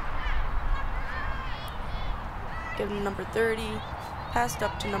Bono. Given to number 30, passed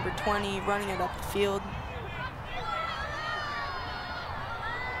up to number 20, running it up the field.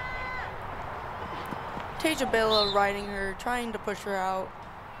 Tasia Bella riding her, trying to push her out,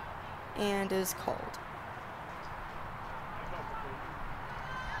 and is called.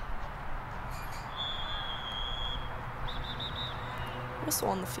 Whistle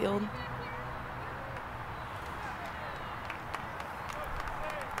on the field.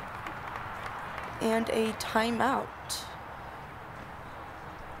 And a timeout.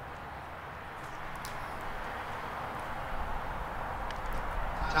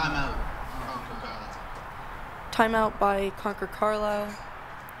 Timeout. Timeout by Concord-Carlisle.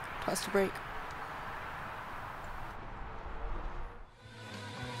 Toss to break.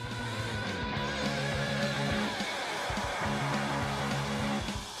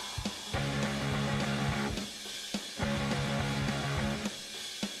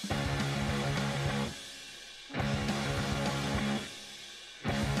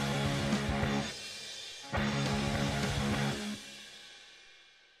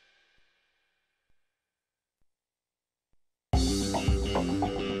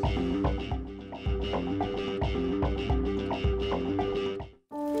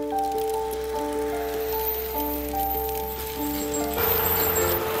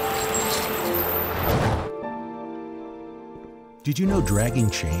 Did you know dragging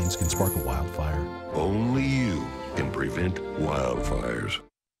chains can spark a wildfire? Only you can prevent wildfires.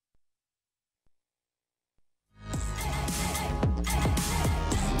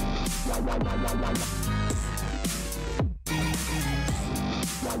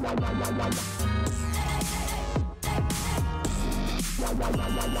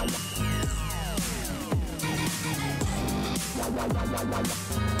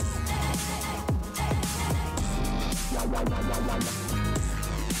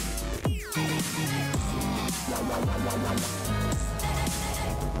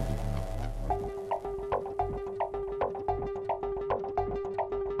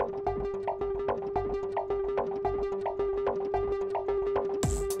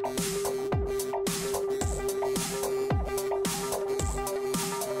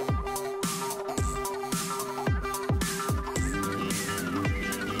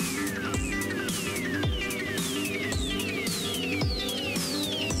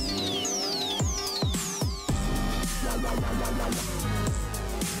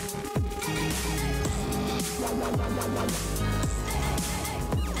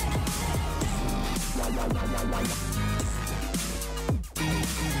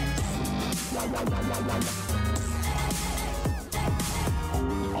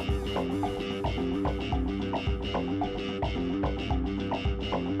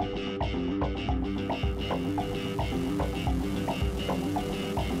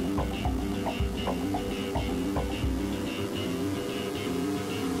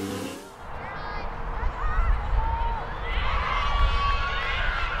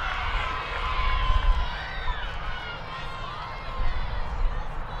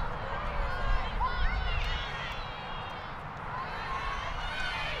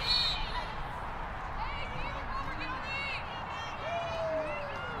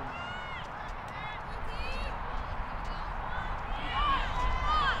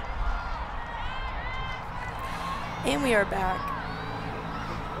 And we are back.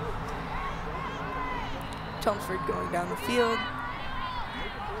 Chelmsford going down the field.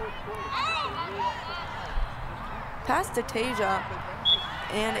 Pass to Tasia,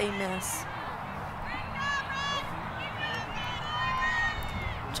 and a miss.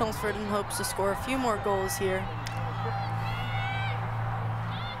 Chelmsford in hopes to score a few more goals here.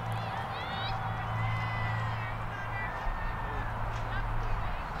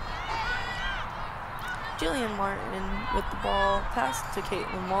 Jillian Martin with the ball, pass to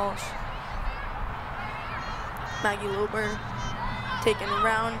Caitlin Walsh. Maggie Lober taken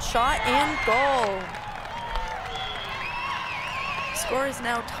around, shot and goal. Score is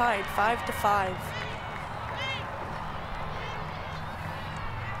now tied 5-5.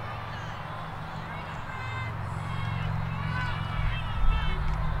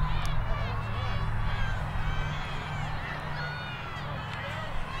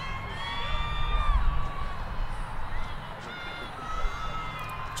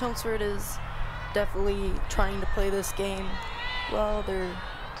 Chelmsford is definitely trying to play this game well. They're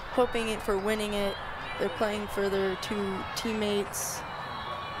hoping for winning it. They're playing for their two teammates,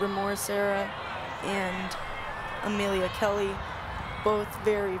 Ramora Sarah and Amelia Kelly, both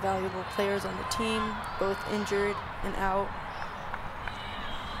very valuable players on the team, both injured and out.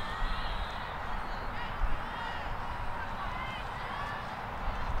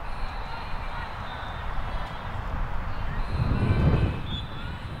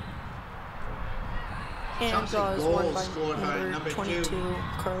 And draw is won by number 22,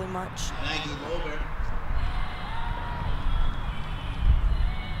 Carly Much. Maggie Lober.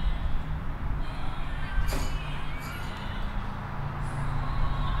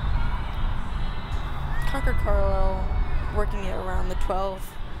 Concord-Carlisle working it around the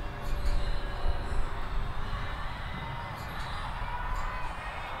 12.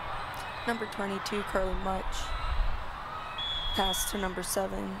 Number 22, Carly Much. Pass to number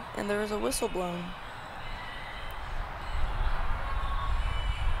 7, and there is a whistle blown.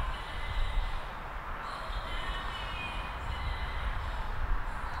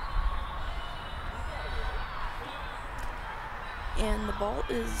 And the ball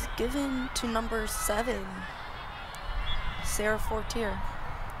is given to number 7, Sarah Fortier.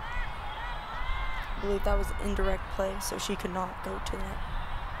 I believe that was indirect play, so she could not go to that.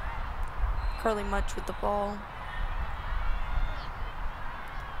 Carly Much with the ball.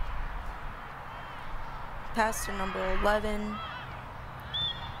 Pass to number 11.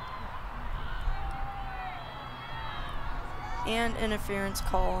 And interference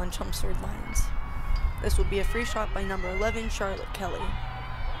call on Chelmsford Lions. This will be a free shot by number 11, Charlotte Kelly.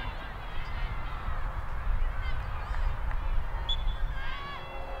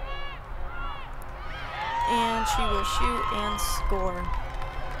 And she will shoot and score.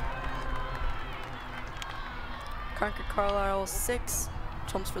 Concord-Carlisle 6,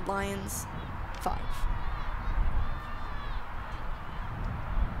 Chelmsford Lions 5.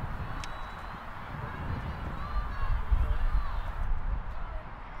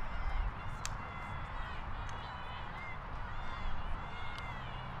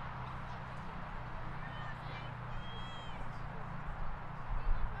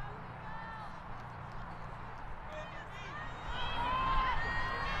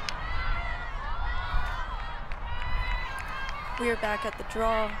 We are back at the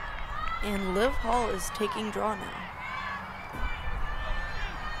draw, and Liv Hall is taking draw now.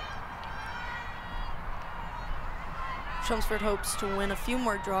 Chelmsford hopes to win a few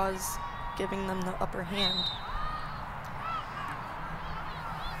more draws, giving them the upper hand.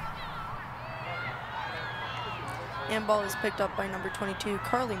 And ball is picked up by number 22,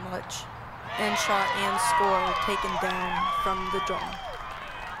 Carly Much, and shot and score taken down from the draw.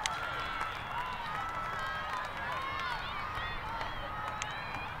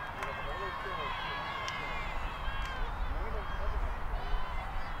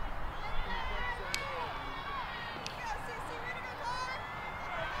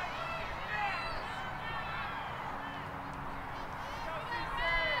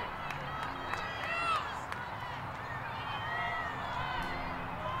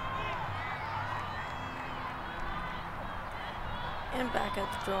 And back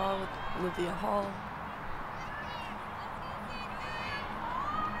at the draw with Olivia Hall.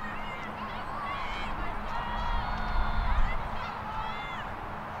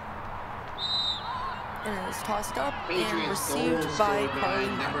 And it is tossed up and received by Carly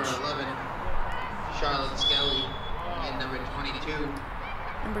number Munch. 11, Charlotte Skelly, and number 22,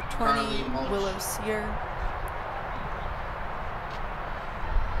 Number 20, Carly Munch. Willow Sear.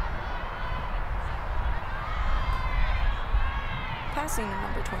 Passing to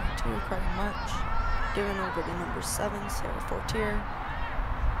number 22, Carly Munch. Given over to number 7, Sarah Fortier.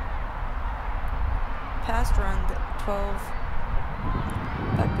 Passed around the 12.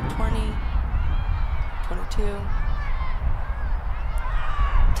 Back to 20. 22.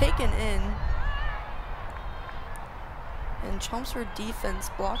 Taken in. And Chelmsford defense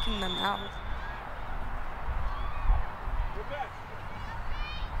blocking them out.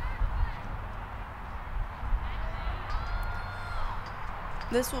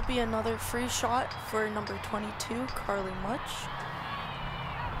 This will be another free shot for number 22, Carly Much.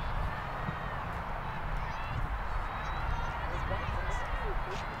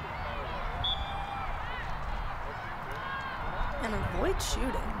 And avoid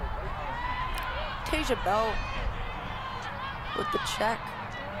shooting. Tasia Bell with the check.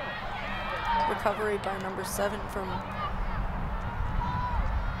 Recovery by number 7 from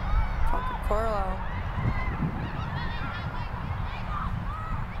Concord-Carlisle.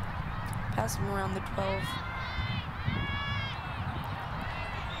 Passing around the 12.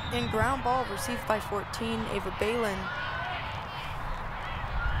 And ground ball received by 14, Ava Balin.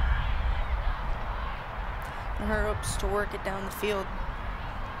 And her hopes to work it down the field.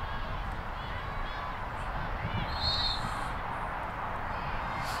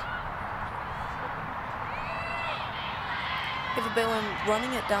 Ava Balin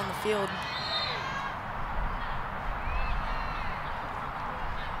running it down the field.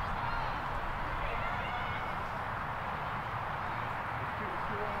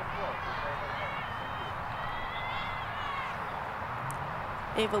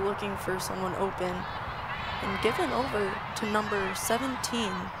 Ava looking for someone open and given over to number 17,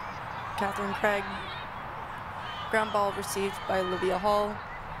 Catherine Craig. Ground ball received by Olivia Hall.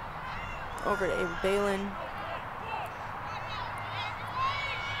 Over to Ava Balin.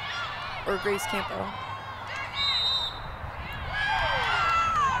 Or Grace Campo.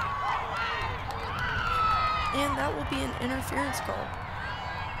 And that will be an interference call.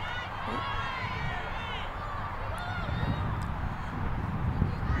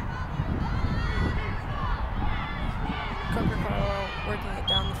 Concord-Carlisle working it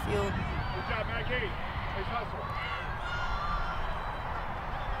down the field. Good job, Maggie. Nice hustle.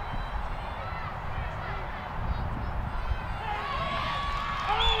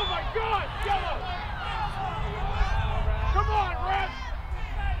 Oh my God! Yellow! Come on, Red!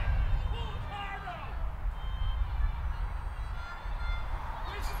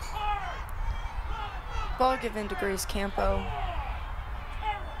 Ball given to Grace Campo.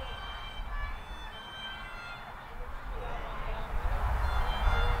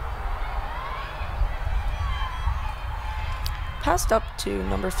 Passed up to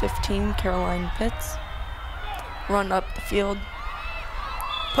number 15, Caroline Pitts. Run up the field.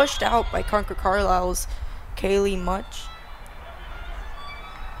 Pushed out by Concord-Carlisle's Kaylee Much.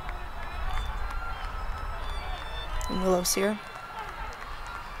 And Willow Sear.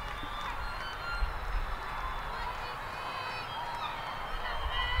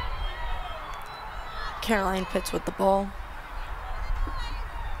 Caroline Pitts with the ball.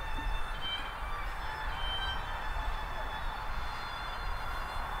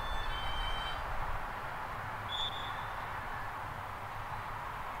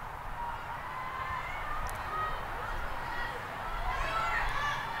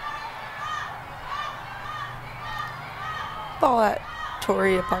 Ball at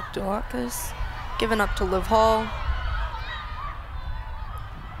Tori Apostolakis. Given up to Liv Hall.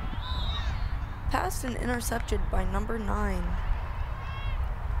 Passed and intercepted by number 9,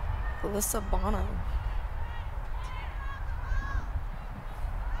 Alyssa Bono.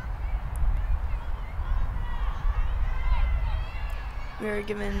 We are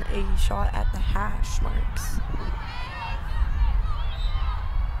given a shot at the hash marks.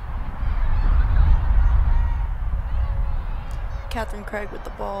 Catherine Craig with the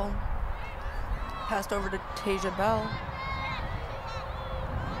ball. Passed over to Tasia Bell.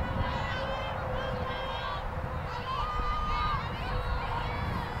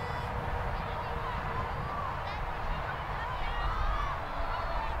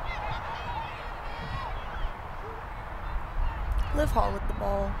 Liv Hall with the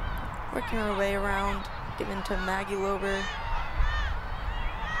ball, working her way around, given to Maggie Lober.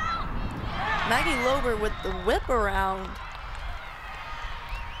 Maggie Lober with the whip around.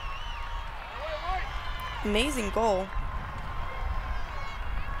 Amazing goal.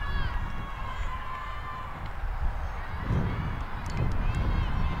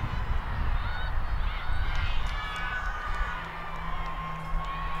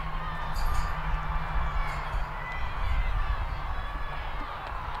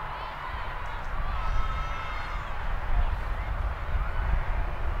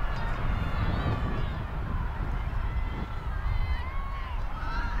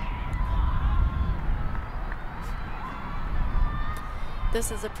 This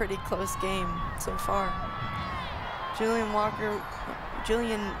is a pretty close game so far. Julian Martin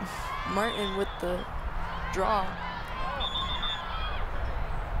with the draw.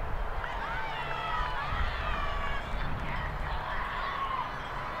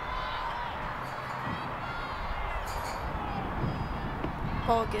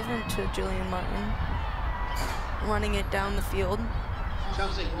 Ball given to Julian Martin, running it down the field.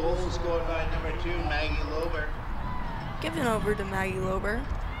 Chelsea goal scored by number 2, Maggie Lober. Given over to Maggie Lober.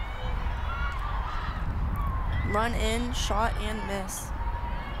 Run in, shot and miss.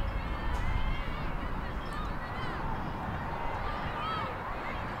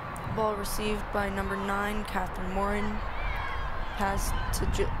 Ball received by number 9, Catherine Morin. Pass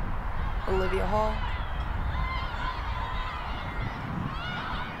to Olivia Hall.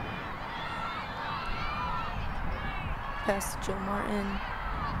 Pass to Jill Martin.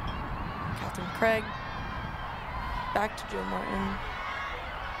 Catherine Craig. Back to Jill Martin.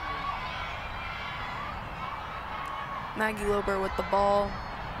 Maggie Lober with the ball.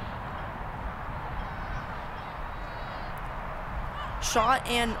 Shot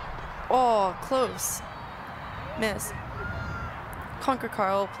and, oh, close. Miss.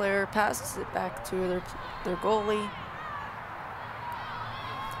 Concord-Carlisle player passes it back to their goalie.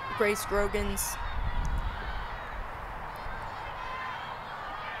 Grace Grogans.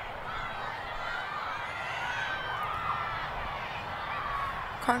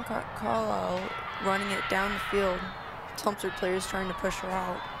 Concord-Carlisle running it down the field. Chelmsford players trying to push her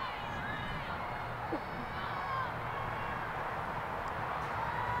out.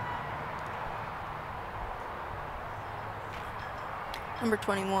 Number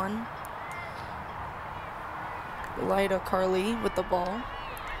 21, Lida Carly with the ball.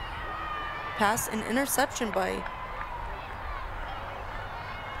 Pass and interception by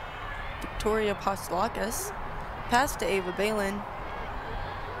Victoria Postolakis. Pass to Ava Balin.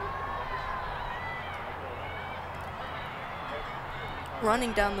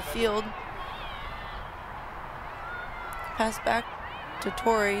 Running down the field. Pass back to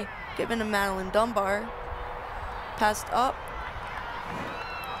Tori, given to Madeline Dunbar. Passed up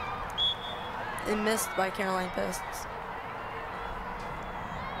and missed by Caroline Pests.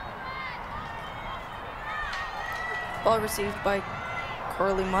 Ball received by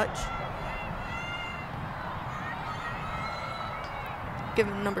Carly Much.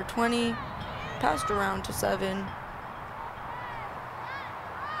 Given number 20, passed around to 7.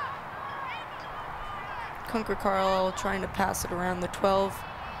 Concord-Carlisle trying to pass it around the 12,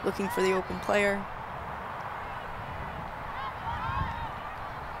 looking for the open player.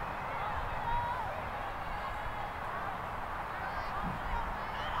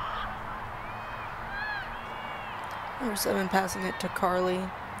 Number 7 passing it to Carly.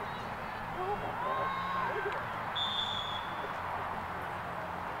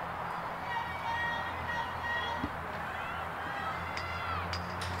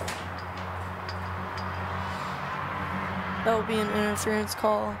 That will be an interference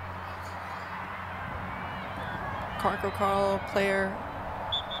call. Concord-Carlisle player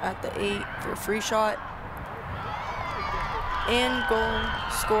at the 8 for a free shot. And goal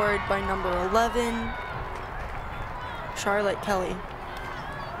scored by number 11, Charlotte Kelly.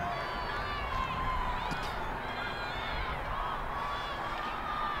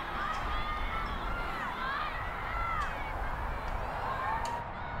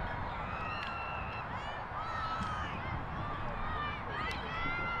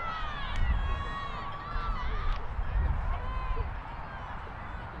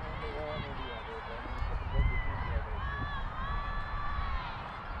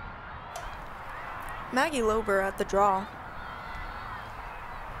 Maggie Lober at the draw.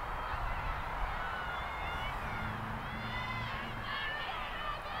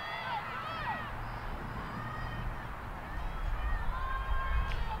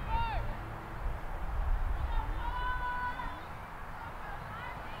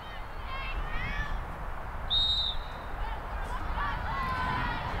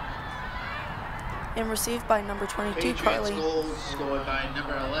 and received by number 22, Patriots Carly. goal scored by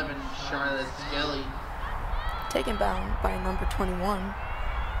number 11, Charlotte Skelly. Taken down by number 21.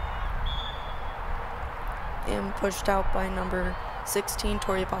 And pushed out by number 16,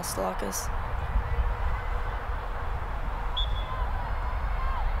 Tori Apostolakis.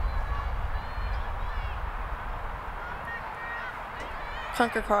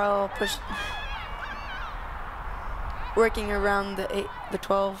 Concord-Carlisle pushed, working around the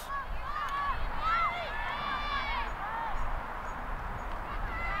 12.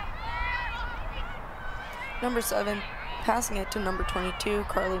 Number 7, passing it to number 22,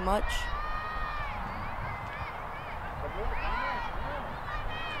 Carly Much.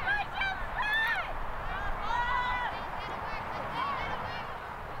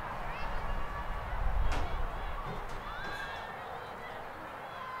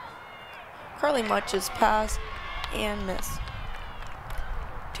 Carly Much's pass and miss.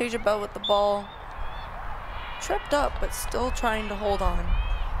 Tasia Bell with the ball. Tripped up, but still trying to hold on.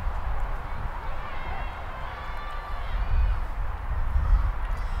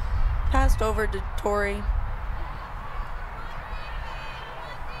 Passed over to Tori.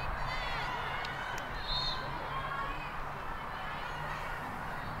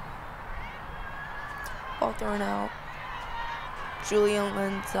 Ball thrown out. Julian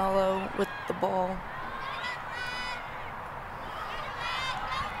Lanzello with the ball.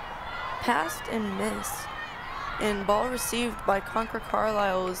 Passed and missed. And ball received by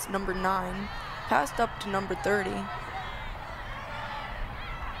Concord-Carlisle's number 9. Passed up to number 30.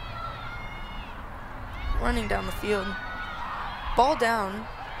 Running down the field. Ball down.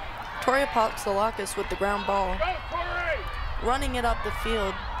 Tori Apostolakis with the ground ball. Running it up the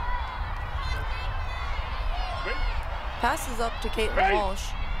field. Passes up to Caitlin Walsh.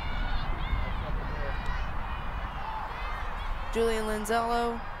 Julian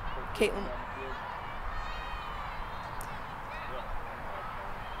Lanzello, Caitlin.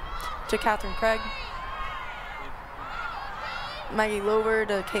 To Catherine Craig. Maggie Lover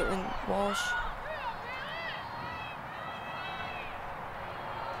to Caitlin Walsh.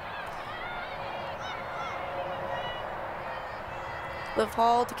 Liv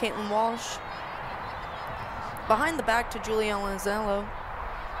Hall to Caitlin Walsh. Behind the back to Julian Lanzello.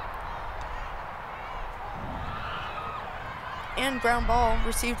 And ground ball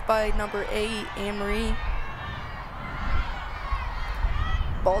received by number 8, Anne-Marie.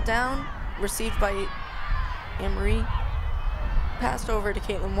 Ball down, received by Anne-Marie. Passed over to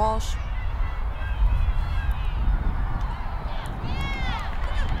Caitlin Walsh.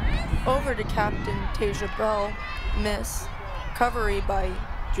 Over to Captain Tasia Bell. Miss. Recovery by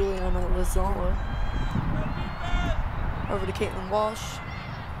Juliana Lanzello. Over to Caitlin Walsh.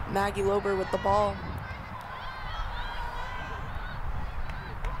 Maggie Lober with the ball.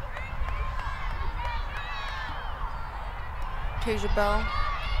 Tasia Bell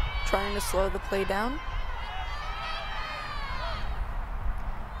trying to slow the play down.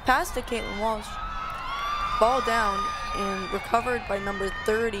 Pass to Caitlin Walsh. Ball down and recovered by number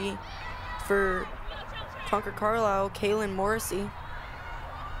 30 for Concord-Carlisle, Kaylin Morrissey.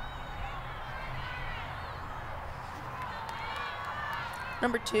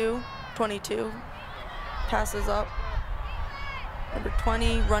 Number 22, passes up. Number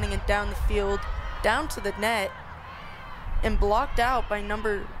 20 running it down the field, down to the net, and blocked out by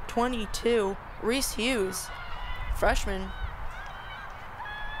number 22, Reese Hughes, freshman.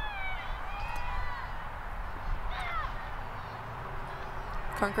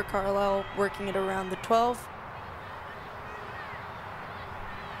 Concord-Carlisle working it around the 12.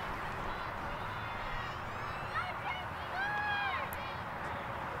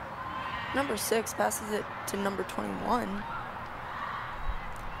 Number 6 passes it to number 21.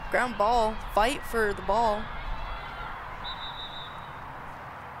 Ground ball, fight for the ball.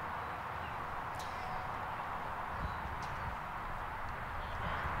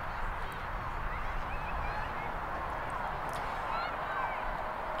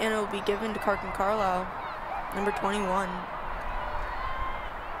 And it will be given to Concord-Carlisle, number 21.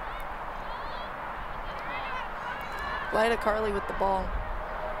 Lyda Carley with the ball.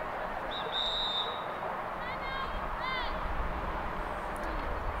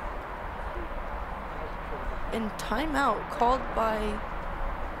 And timeout called by,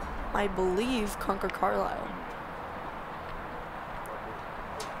 I believe, Concord-Carlisle.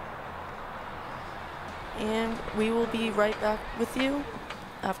 And we will be right back with you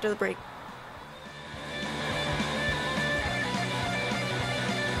after the break.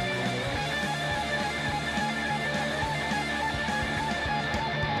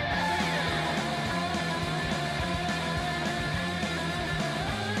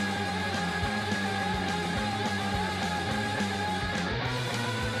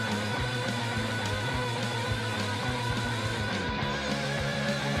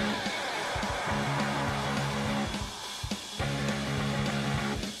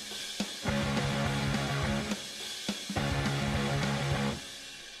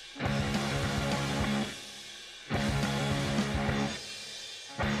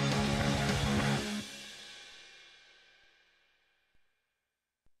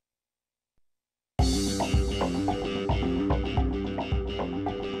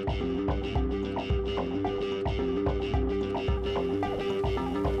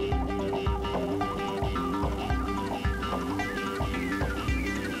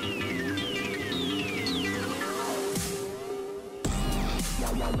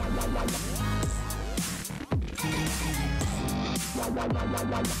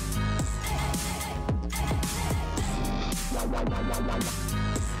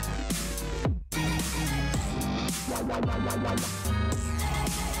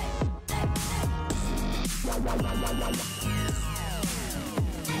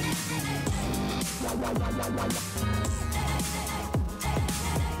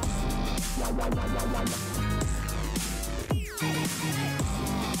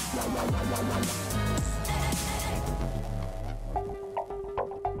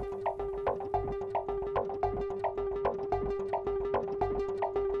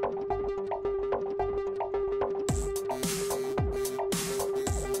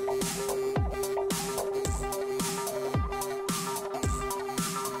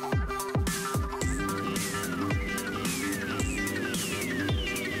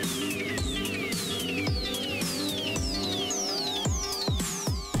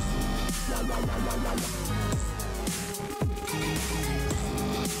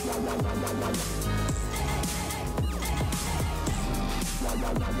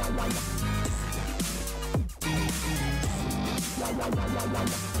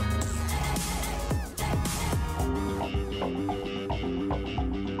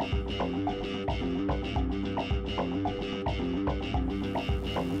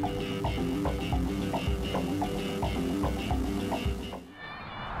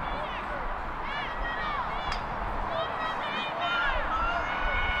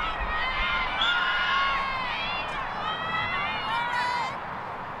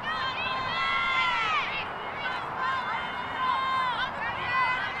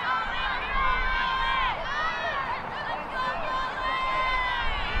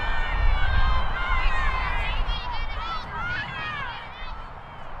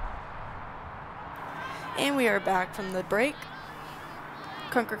 And we are back from the break.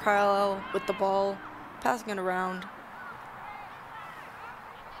 Concord-Carlisle with the ball, passing it around.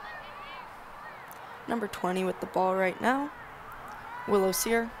 Number 20 with the ball right now, Willow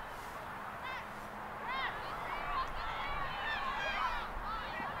Sear.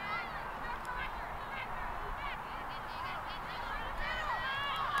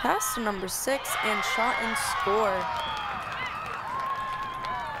 Pass to number 6 and shot and score.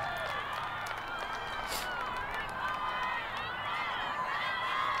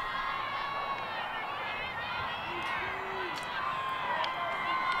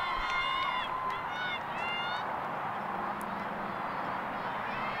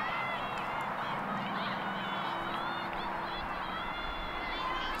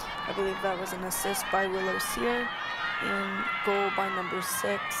 I believe that was an assist by Willow Sear and goal by number 6,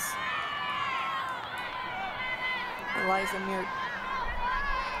 Eliza Muir.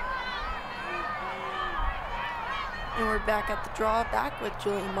 And we're back at the draw, back with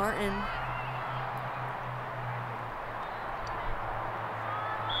Julian Martin.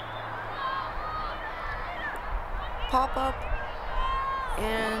 Pop up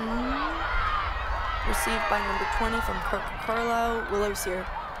and received by number 20 from Concord-Carlisle, Willow Sear.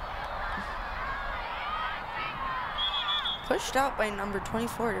 Pushed out by number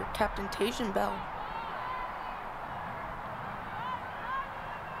 24, Captain Tajan Bell.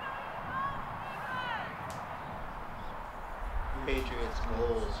 Patriots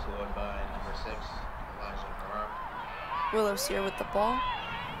goal scored by number 6, Eliza Carr. Willow Sear with the ball.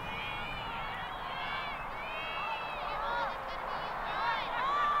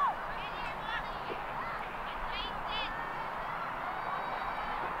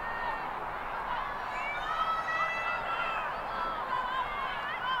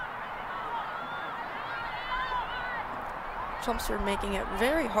 Chelmsford making it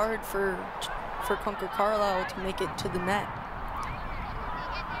very hard for Concord-Carlisle to make it to the net.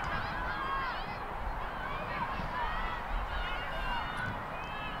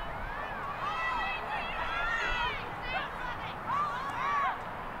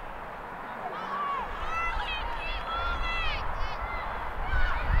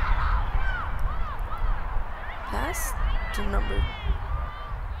 Pass to number.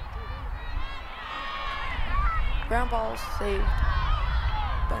 Ground ball saved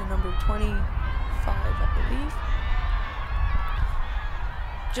by number 25, I believe.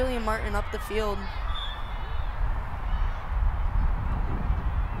 Julian Martin up the field.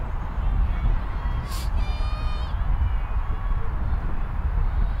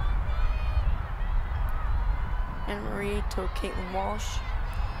 Anne Marie to Caitlin Walsh.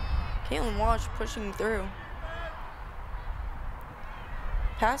 Caitlin Walsh pushing through.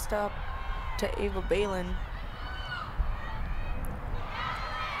 Passed up to Ava Balin.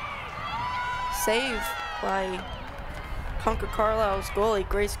 Saved by Concord-Carlisle's goalie,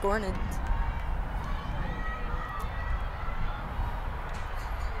 Grace Gornans.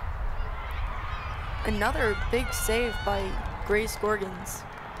 Another big save by Grace Gorgons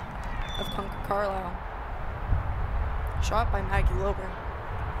of Concord-Carlisle. Shot by Maggie Lober.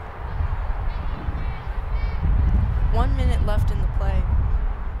 1 minute left in the play.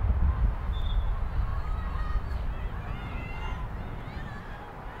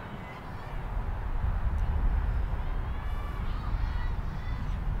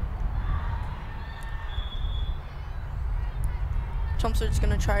 Chelmsford's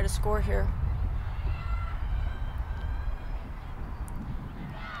gonna try to score here.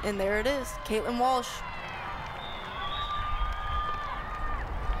 And there it is, Caitlin Walsh.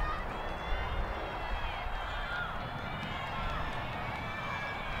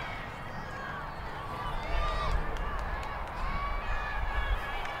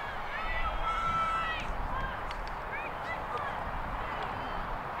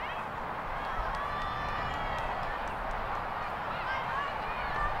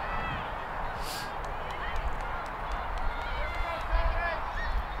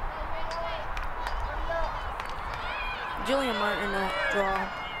 Jillian Martin at draw.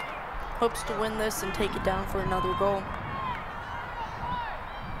 Hopes to win this and take it down for another goal.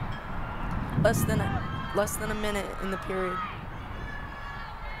 Less than a minute in the period.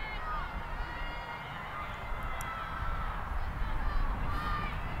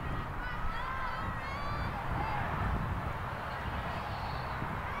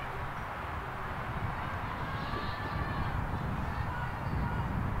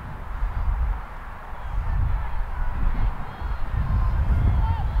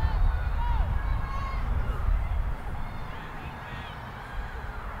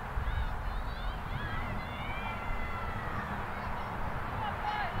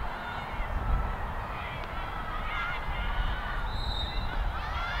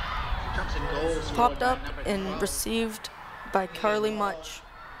 Popped up and received by Carly Much.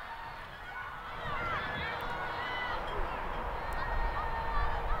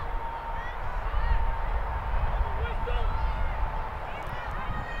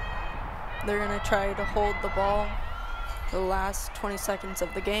 They're going to try to hold the ball the last 20 seconds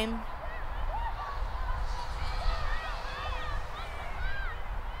of the game.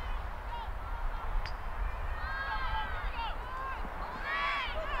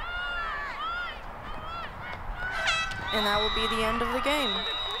 And that will be the end of the game.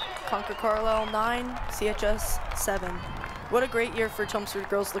 Concord-Carlisle 9, CHS 7. What a great year for Chelmsford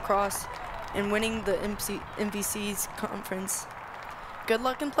Girls Lacrosse and winning the MVC's conference. Good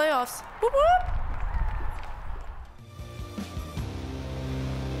luck in playoffs. Whoop whoop!